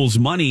that equals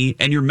money,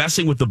 and you're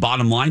messing with the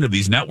bottom line of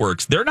these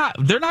networks. They're not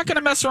going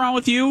to mess around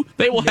with you.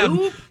 They will have.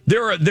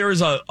 There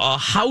is a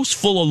house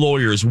full of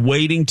lawyers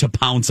waiting to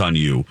pounce on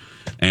you,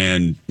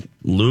 and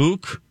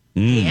Luke.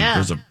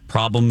 There's a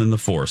problem in the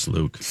force,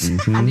 Luke.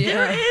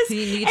 There is.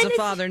 He needs a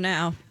father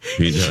now.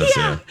 He does,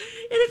 yeah. And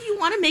if you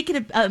want to make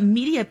it a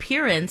media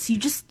appearance, you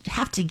just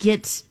have to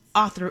get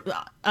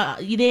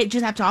you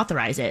just have to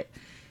authorize it.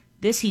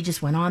 He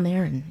just went on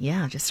there and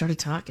just started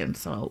talking.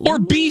 So or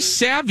be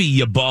savvy,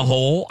 you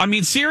butthole. I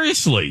mean,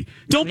 seriously,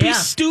 don't be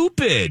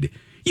stupid.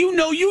 You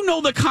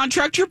know the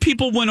contract. Your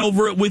people went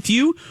over it with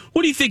you.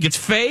 What do you think? It's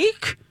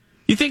fake?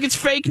 You think it's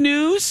fake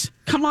news?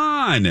 Come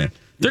on,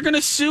 they're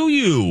gonna sue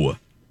you.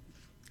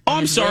 Oh,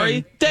 I'm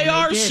sorry. They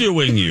are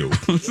suing you.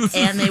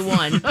 And they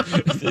won.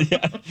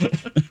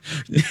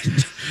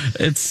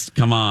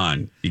 Come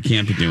on. You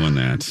can't be doing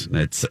that.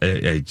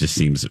 It just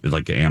seems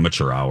like an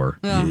amateur hour.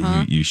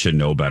 You should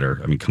know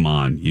better. I mean, come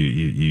on.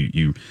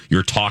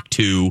 You're talked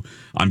to.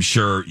 I'm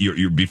sure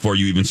you're before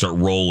you even start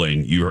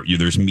rolling.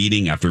 There's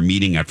meeting after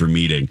meeting after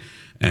meeting.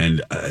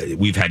 And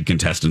we've had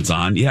contestants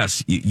on.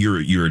 Yes,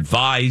 you're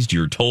advised,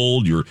 you're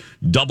told, you're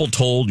double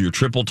told, you're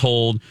triple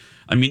told.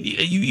 I mean,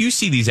 you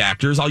see these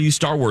actors. I'll use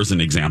Star Wars as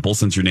an example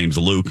since your name's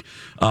Luke.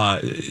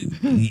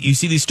 You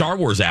see these Star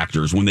Wars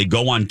actors when they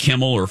go on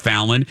Kimmel or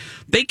Fallon,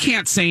 they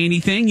can't say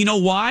anything. You know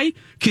why?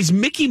 Because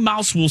Mickey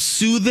Mouse will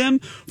sue them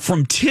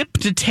from tip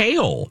to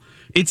tail.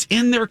 It's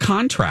in their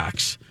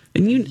contracts.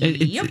 And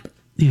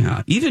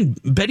even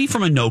Betty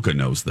from Anoka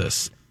knows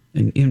this.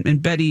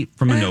 And Betty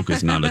from Anoka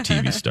is not a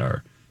TV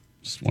star.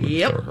 Just wanted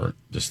to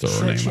throw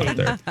her name out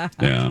there.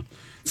 Yeah.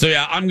 So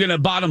I'm gonna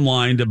bottom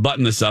line to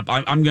button this up.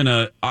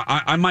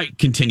 I might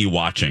continue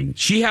watching.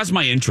 She has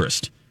my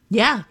interest.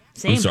 Yeah,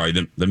 same. I'm sorry,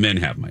 the men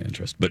have my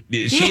interest, but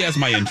she has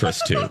my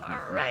interest too.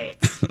 All right.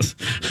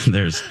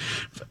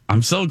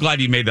 I'm so glad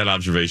you made that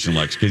observation,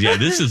 Lex, because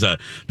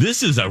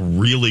this is a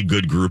really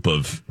good group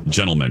of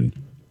gentlemen.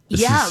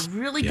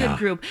 Really good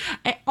group.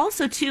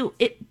 Also, too,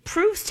 it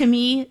proves to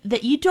me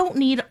that you don't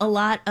need a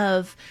lot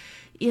of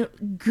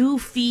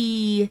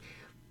goofy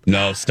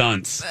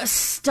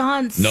stunts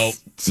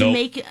to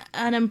make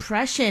an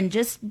impression.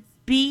 Just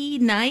be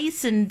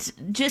nice and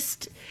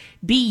just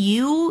be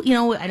you.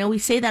 I know we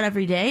say that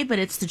every day, but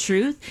it's the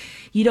truth.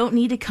 You don't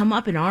need to come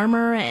up in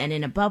armor and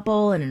in a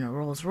bubble and in a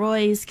Rolls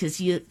Royce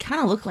because you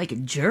kind of look like a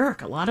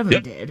jerk. A lot of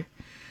them did.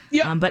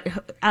 Yeah. But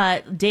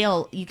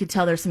Dale, you could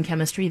tell there's some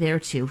chemistry there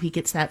too. He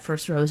gets that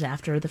first rose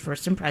after the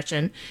first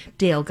impression.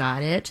 Dale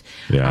got it.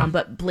 Yeah.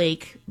 But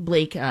Blake,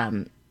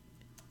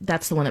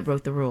 that's the one that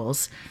broke the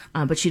rules.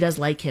 But she does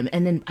like him.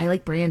 And then I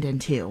like Brandon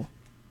too.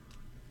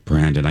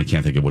 Brandon, I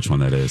can't think of which one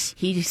that is.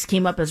 He just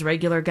came up as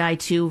regular guy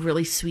too,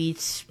 really sweet,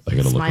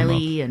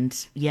 smiley,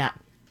 and yeah.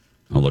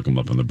 I'll look him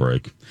up on the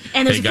break.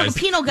 And there's a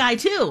Filipino guy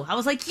too. I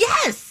was like,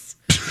 yes,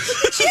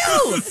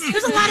 Jews.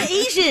 There's a lot of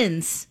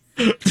Asians.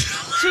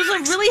 She was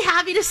like really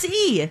happy to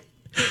see.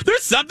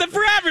 There's something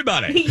for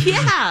everybody.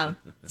 Yeah.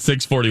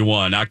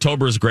 641.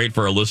 October is great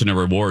for our listener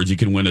rewards. You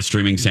can win a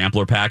streaming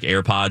sampler pack,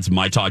 AirPods,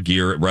 MyTalk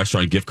gear,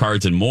 restaurant gift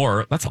cards, and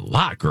more. That's a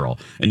lot, girl.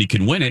 And you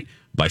can win it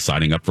by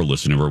signing up for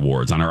listener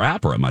rewards on our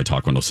app or at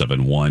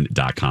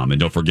mytalk1071.com. And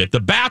don't forget The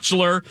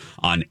Bachelor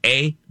on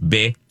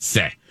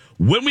ABC.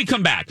 When we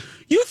come back,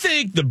 you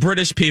think the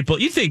British people,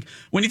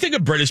 when you think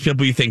of British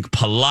people, you think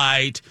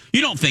polite. You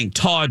don't think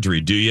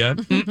tawdry, do you?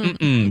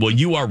 Well,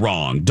 you are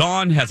wrong.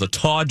 Dawn has a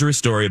tawdry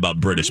story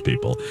about British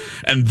people.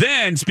 And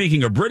then,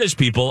 speaking of British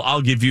people,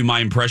 I'll give you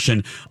my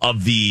impression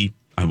of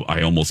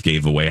I almost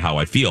gave away how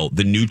I feel,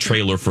 the new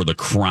trailer for The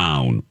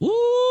Crown.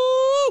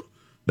 Ooh!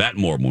 That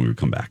more when we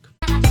come back.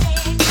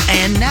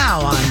 And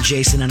now on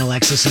Jason and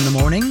Alexis in the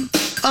Morning,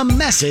 a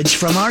message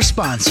from our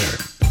sponsor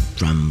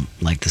from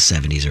like the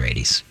 70s or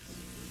 80s.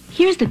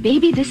 Here's the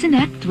Baby This and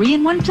That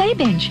 3-in-1 play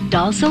bench,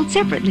 doll sold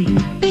separately.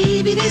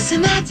 Baby this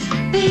and that,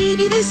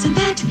 baby this and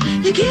that.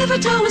 You give her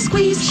toe a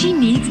squeeze. She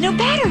needs no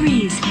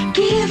batteries.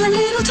 Give a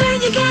little turn,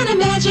 you can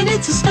imagine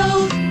it's a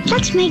stove.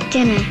 Let's make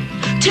dinner.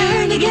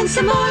 Turn again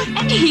some more.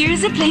 And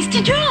here's a place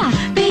to draw.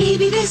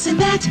 Baby this and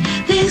that,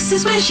 this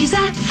is where she's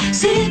at.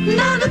 Sitting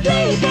on the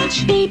play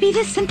bench. Baby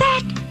this and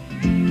that.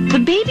 The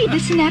Baby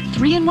This and That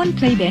 3-in-1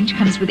 play bench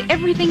comes with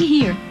everything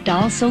here,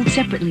 doll sold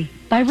separately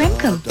by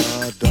Remco.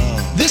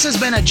 This has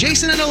been a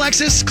Jason and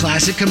Alexis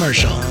classic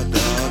commercial.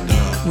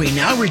 We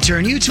now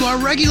return you to our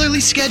regularly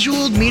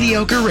scheduled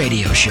mediocre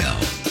radio show.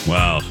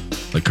 Wow,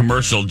 the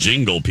commercial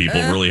jingle people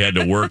really had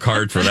to work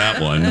hard for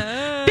that one.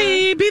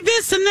 Baby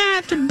this and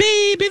that,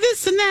 baby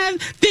this and that.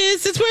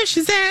 This is where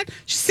she's at.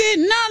 She's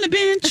sitting on the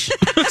bench.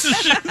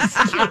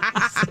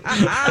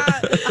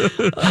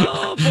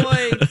 Oh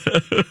boy,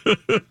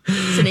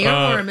 it's an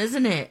earworm,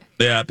 isn't it?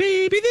 Yeah,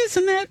 baby this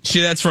and that.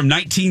 That's from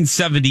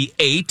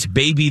 1978.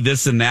 Baby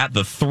this and that,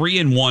 the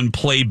 3-in-1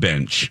 play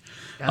bench.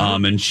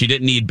 And she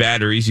didn't need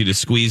batteries. You just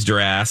squeezed her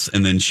ass,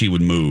 and then she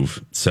would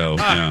move. So,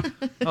 yeah.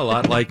 A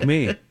lot like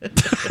me.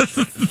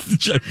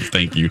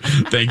 Thank you.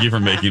 Thank you for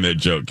making that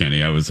joke,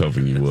 Kenny. I was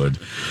hoping you would.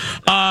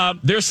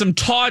 There's some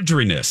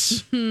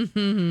tawdriness.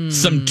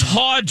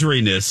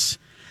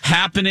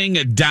 Happening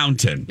at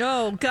Downton.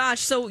 Oh,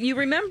 gosh. So you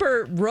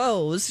remember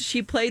Rose?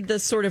 She played the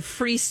sort of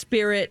free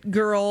spirit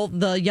girl,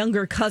 the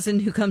younger cousin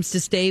who comes to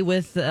stay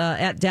with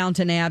at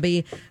Downton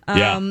Abbey.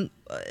 Her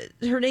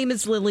name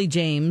is Lily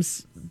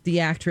James, the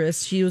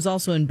actress. She was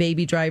also in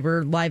Baby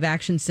Driver, live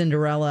action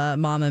Cinderella,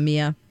 Mamma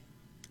Mia.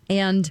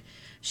 And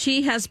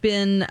she has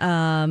been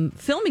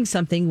filming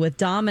something with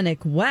Dominic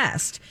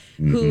West,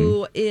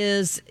 who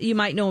is, you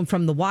might know him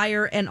from The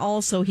Wire, and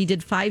also he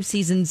did 5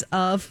 seasons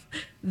of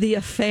The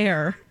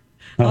Affair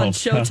on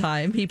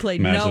Showtime. He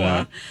played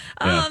Noah.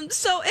 Yeah.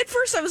 So at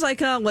first I was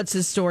like, oh, what's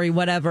his story?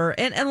 Whatever.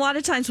 And a lot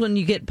of times when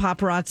you get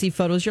paparazzi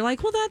photos, you're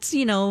like, well, that's,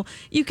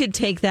 you could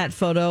take that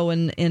photo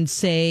and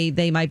say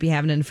they might be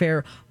having an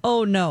affair.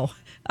 Oh, no.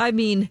 I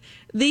mean,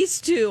 these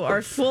two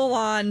are full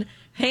on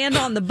hand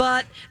on the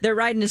butt. They're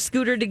riding a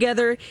scooter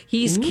together.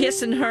 He's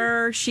kissing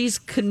her. She's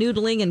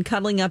canoodling and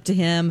cuddling up to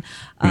him.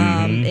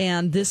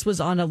 And this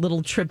was on a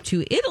little trip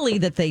to Italy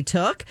that they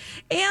took.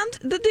 And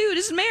the dude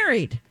is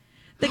married.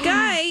 The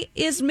guy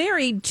is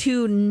married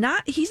to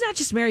he's not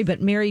just married,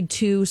 but married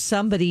to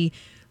somebody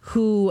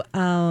who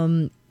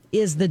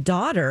is the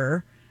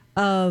daughter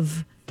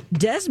of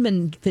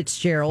Desmond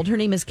Fitzgerald. Her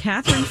name is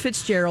Catherine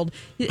Fitzgerald.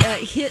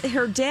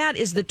 Her dad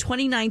is the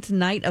 29th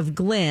Knight of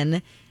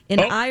Glyn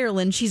in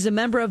Ireland. She's a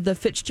member of the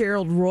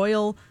Fitzgerald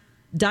royal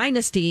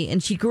dynasty,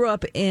 and she grew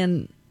up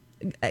in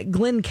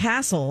Glyn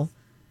Castle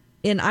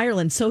in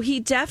Ireland. So he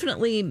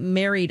definitely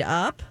married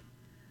up.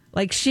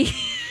 Like she...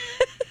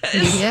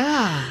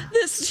 Yeah.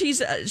 She's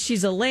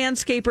a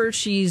landscaper.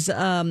 She's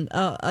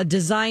a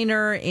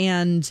designer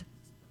and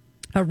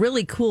a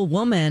really cool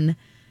woman.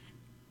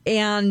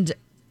 And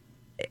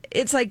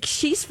it's like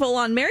she's full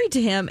on married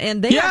to him,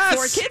 and they have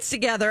 4 kids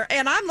together.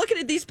 And I'm looking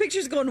at these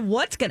pictures going,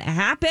 what's going to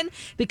happen?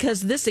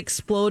 Because this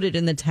exploded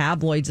in the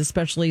tabloids,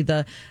 especially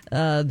the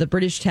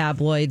British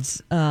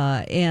tabloids,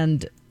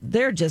 and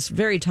they're just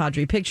very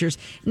tawdry pictures.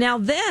 Now,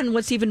 then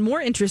what's even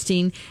more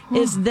interesting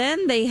is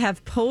then they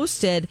have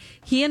posted,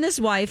 he and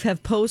his wife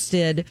have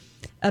posted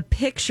a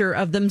picture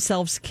of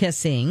themselves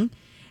kissing.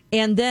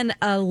 And then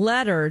a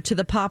letter to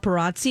the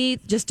paparazzi,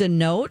 just a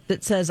note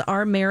that says,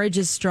 our marriage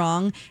is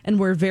strong and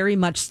we're very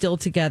much still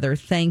together.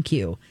 Thank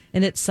you.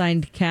 And it's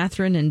signed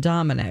Catherine and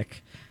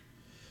Dominic.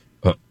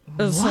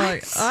 It's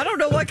like, I don't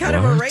know what kind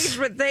of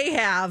arrangement they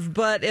have,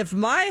 but if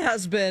my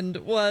husband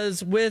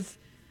was with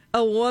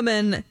a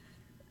woman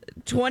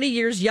 20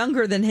 years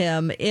younger than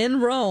him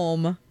in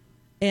Rome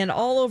and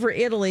all over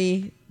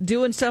Italy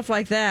doing stuff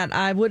like that,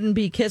 I wouldn't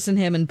be kissing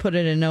him and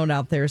putting a note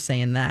out there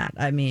saying that.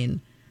 I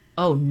mean...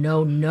 Oh,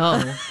 no.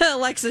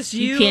 Alexis,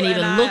 you can't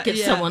even look at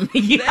someone.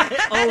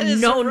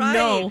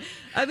 No.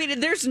 I mean,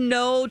 there's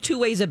no two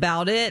ways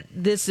about it.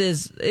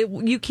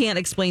 You can't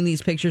explain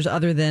these pictures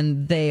other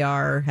than they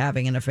are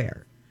having an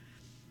affair.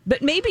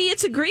 But maybe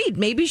it's agreed.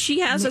 Maybe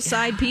she has a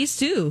side piece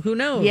too. Who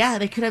knows? Yeah,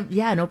 they could have,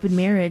 an open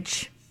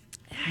marriage.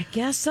 I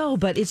guess so,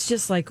 but it's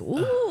just like,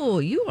 ooh,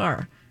 you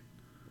are...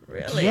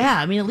 Really? Yeah,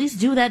 I mean, at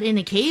least do that in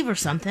a cave or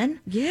something.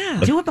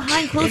 Yeah. Do it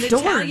behind closed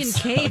doors. Italian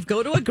cave.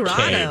 Go to a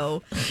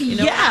grotto. You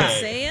know what I'm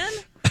saying?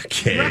 A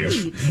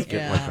cave. Right.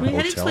 Yeah. I mean,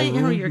 how do you explain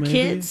your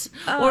kids?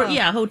 Or,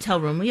 hotel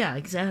room. Yeah,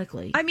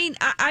 exactly. I mean,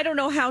 I don't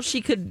know how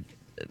she could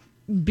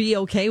be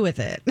okay with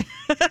it.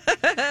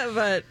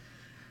 But...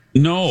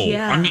 No,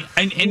 yeah. I mean,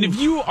 and if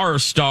you are a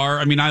star,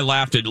 I mean, I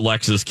laughed at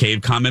Lex's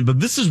cave comment, but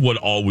this is what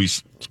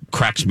always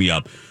cracks me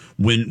up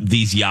when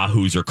these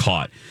yahoos are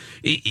caught.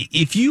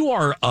 If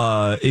you're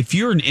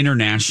an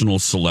international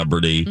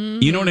celebrity,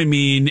 you know what I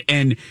mean,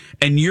 and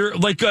you're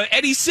like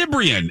Eddie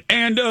Cibrian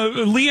and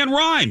Leanne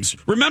Rimes,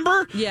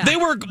 remember? Yeah, they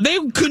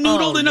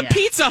canoodled in a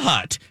Pizza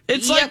Hut.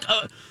 It's like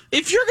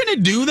if you're gonna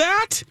do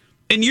that,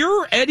 and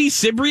you're Eddie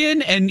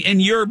Cibrian and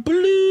you're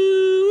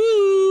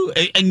blue,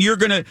 and you're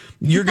gonna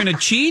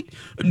cheat,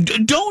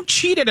 don't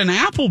cheat at an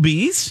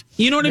Applebee's.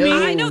 You know what I mean?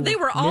 I know they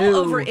were all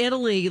over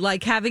Italy,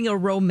 like having a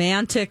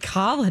romantic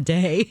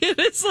holiday.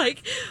 It's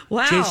like,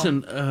 wow.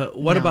 Jason,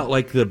 what about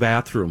like the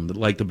bathroom of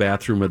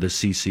the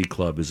CC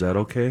Club? Is that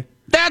okay?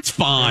 That's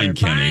fine,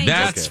 Kenny. Fine.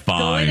 That's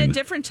fine. Go in at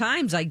different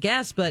times, I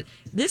guess, but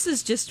this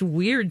is just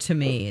weird to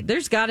me.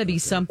 There's got to be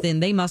something.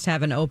 They must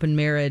have an open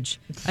marriage.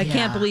 I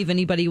can't believe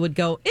anybody would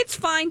go, it's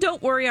fine,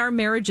 don't worry, our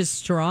marriage is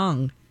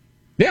strong.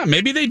 Yeah,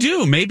 maybe they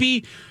do.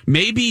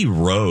 Maybe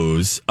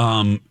Rose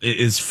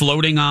is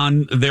floating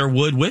on their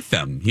wood with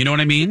them. You know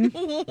what I mean?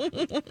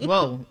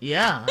 Whoa,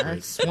 yeah,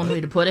 that's one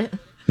way to put it.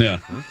 Yeah.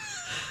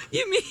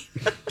 You mean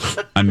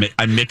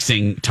I'm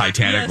mixing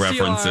Titanic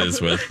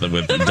references with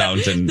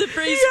Downton. The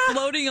phrase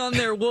 "floating on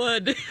their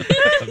wood."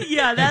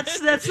 Yeah, that's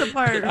the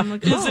part. I'm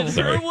like, is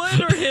it her wood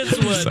or his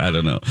wood? I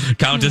don't know.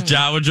 Countess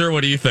Dowager,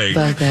 what do you think?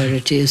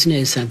 Vulgarity is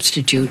no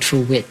substitute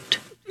for wit.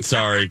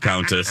 Sorry,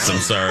 Countess. I'm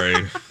sorry.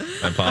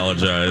 I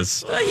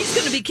apologize. He's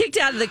going to be kicked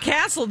out of the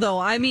castle, though.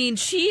 I mean,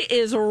 she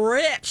is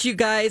rich, you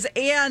guys,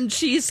 and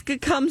she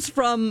comes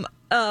from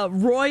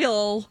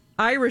royal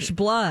Irish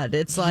blood.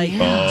 It's like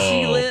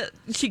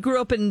she grew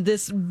up in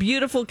this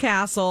beautiful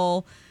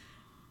castle.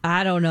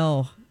 I don't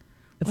know.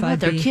 What about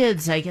their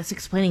kids? I guess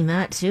explaining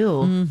that too.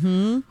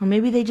 Mm-hmm. Or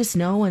maybe they just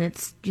know, and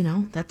it's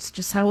that's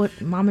just how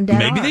mom and dad.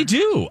 Maybe are. they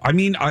do. I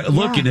mean,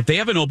 look, and if they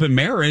have an open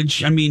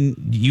marriage, I mean,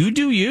 you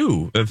do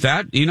you. If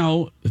that,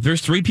 if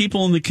there's 3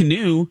 people in the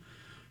canoe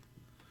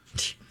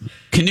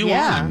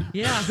on.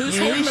 Yeah, who's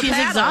maybe holding the she's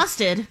paddle?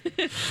 Exhausted.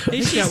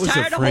 She's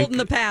tired of holding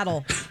the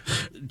paddle.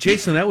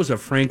 Jason, that was a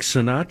Frank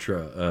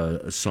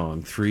Sinatra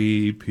song.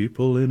 3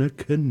 people in a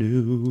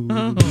canoe,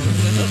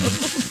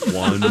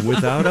 one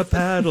without a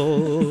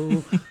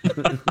paddle.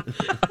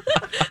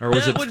 Or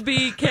was that would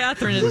be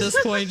Catherine at this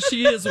point.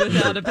 She is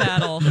without a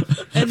paddle,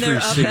 and they're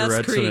 3 up cigarettes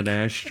Hess Creek. in an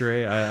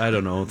ashtray. I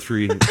don't know,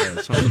 3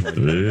 something like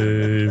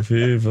that.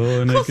 3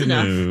 people in a Close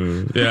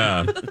canoe.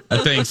 Yeah, I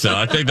think so.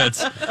 I think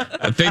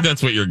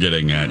that's what you're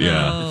getting at.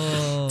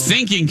 Yeah.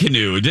 Sinking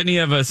canoe. Didn't he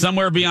have a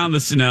somewhere beyond the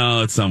sea?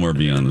 No, it's somewhere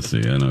beyond the sea.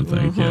 I don't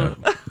think. Yeah.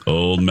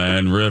 Old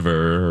Man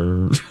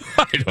River.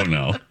 I don't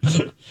know.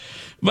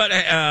 But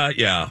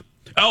yeah.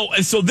 Oh,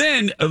 and so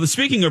then,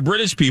 speaking of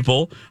British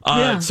people,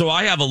 so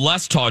I have a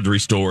less tawdry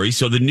story.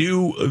 So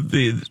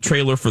the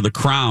trailer for The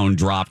Crown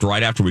dropped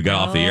right after we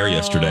got off the air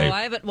yesterday.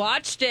 I haven't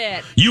watched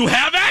it. You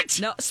haven't?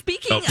 No.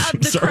 Speaking of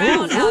The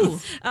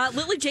Crown,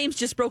 Lily James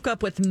just broke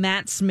up with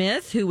Matt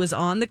Smith, who was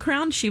on The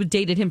Crown. She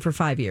dated him for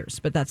 5 years,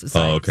 but that's a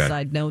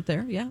side note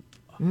there. Yeah.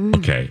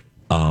 Okay.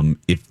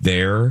 If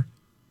there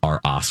are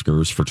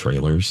Oscars for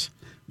trailers,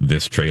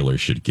 this trailer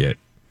should get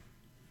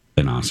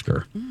an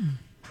Oscar.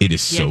 It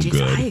is so Jason,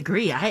 good. I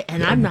agree.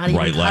 I'm not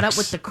even caught up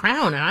with The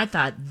Crown, and I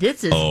thought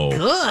this is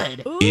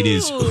good. It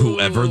is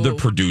whoever the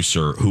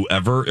producer,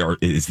 whoever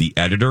is the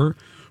editor,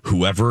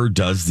 whoever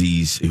does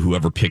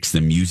whoever picks the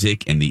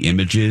music and the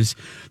images.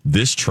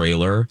 This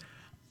trailer,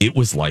 it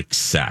was like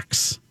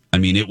sex. I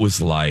mean, it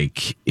was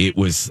like good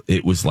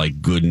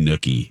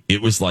nookie.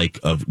 It was like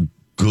a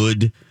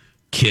good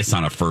kiss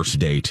on a first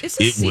date. Is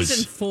this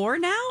season 4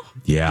 now?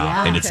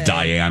 Yeah, and it's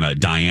Diana.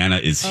 Diana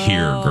is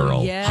here,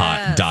 girl. Yes.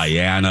 Hot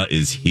Diana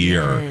is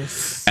here.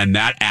 Yes. And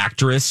that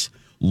actress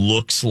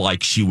looks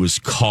like she was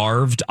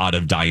carved out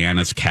of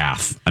Diana's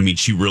calf. I mean,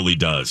 she really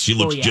does. She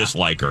looks just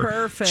like her.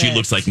 Perfect. She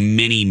looks like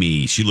mini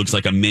me. She looks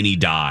like a mini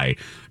Di.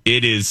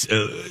 It is,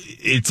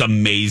 it's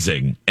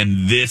amazing.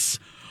 And this,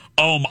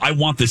 I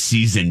want the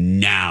season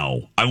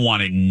now. I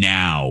want it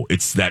now.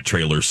 It's that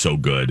trailer's so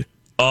good.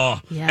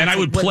 And I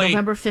would play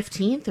November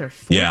 15th or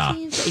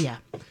 14th. Yeah.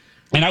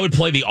 And I would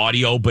play the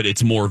audio, but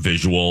it's more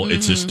visual.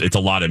 It's just it's a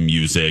lot of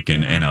music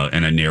and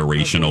a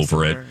narration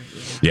over it.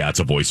 Yeah,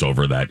 it's a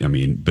voiceover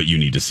but you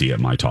need to see it,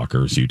 my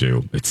talkers. You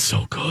do. It's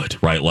so good,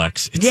 right,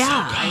 Lex? It's so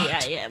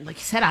good. Like I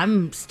said,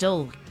 I'm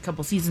still a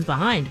couple seasons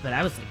behind, but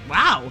I was like,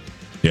 wow,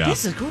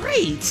 this is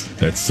great.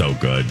 It's so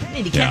good. I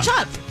need to catch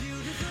up.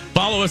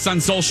 Follow us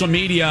on social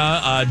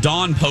media.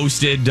 Dawn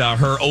posted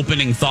her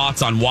opening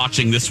thoughts on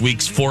watching this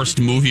week's Forced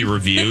movie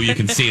review. You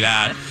can see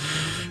that.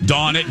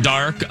 Dawn at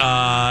Dark.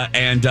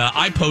 And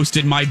I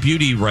posted my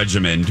beauty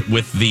regimen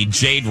with the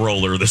jade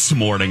roller this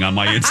morning on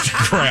my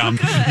Instagram.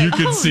 You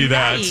can see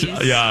that. Nice.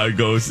 Yeah, it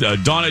goes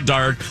Dawn at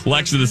Dark,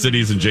 Lex of the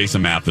Cities, and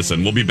Jason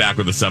Matheson. We'll be back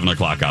with the 7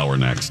 o'clock hour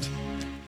next.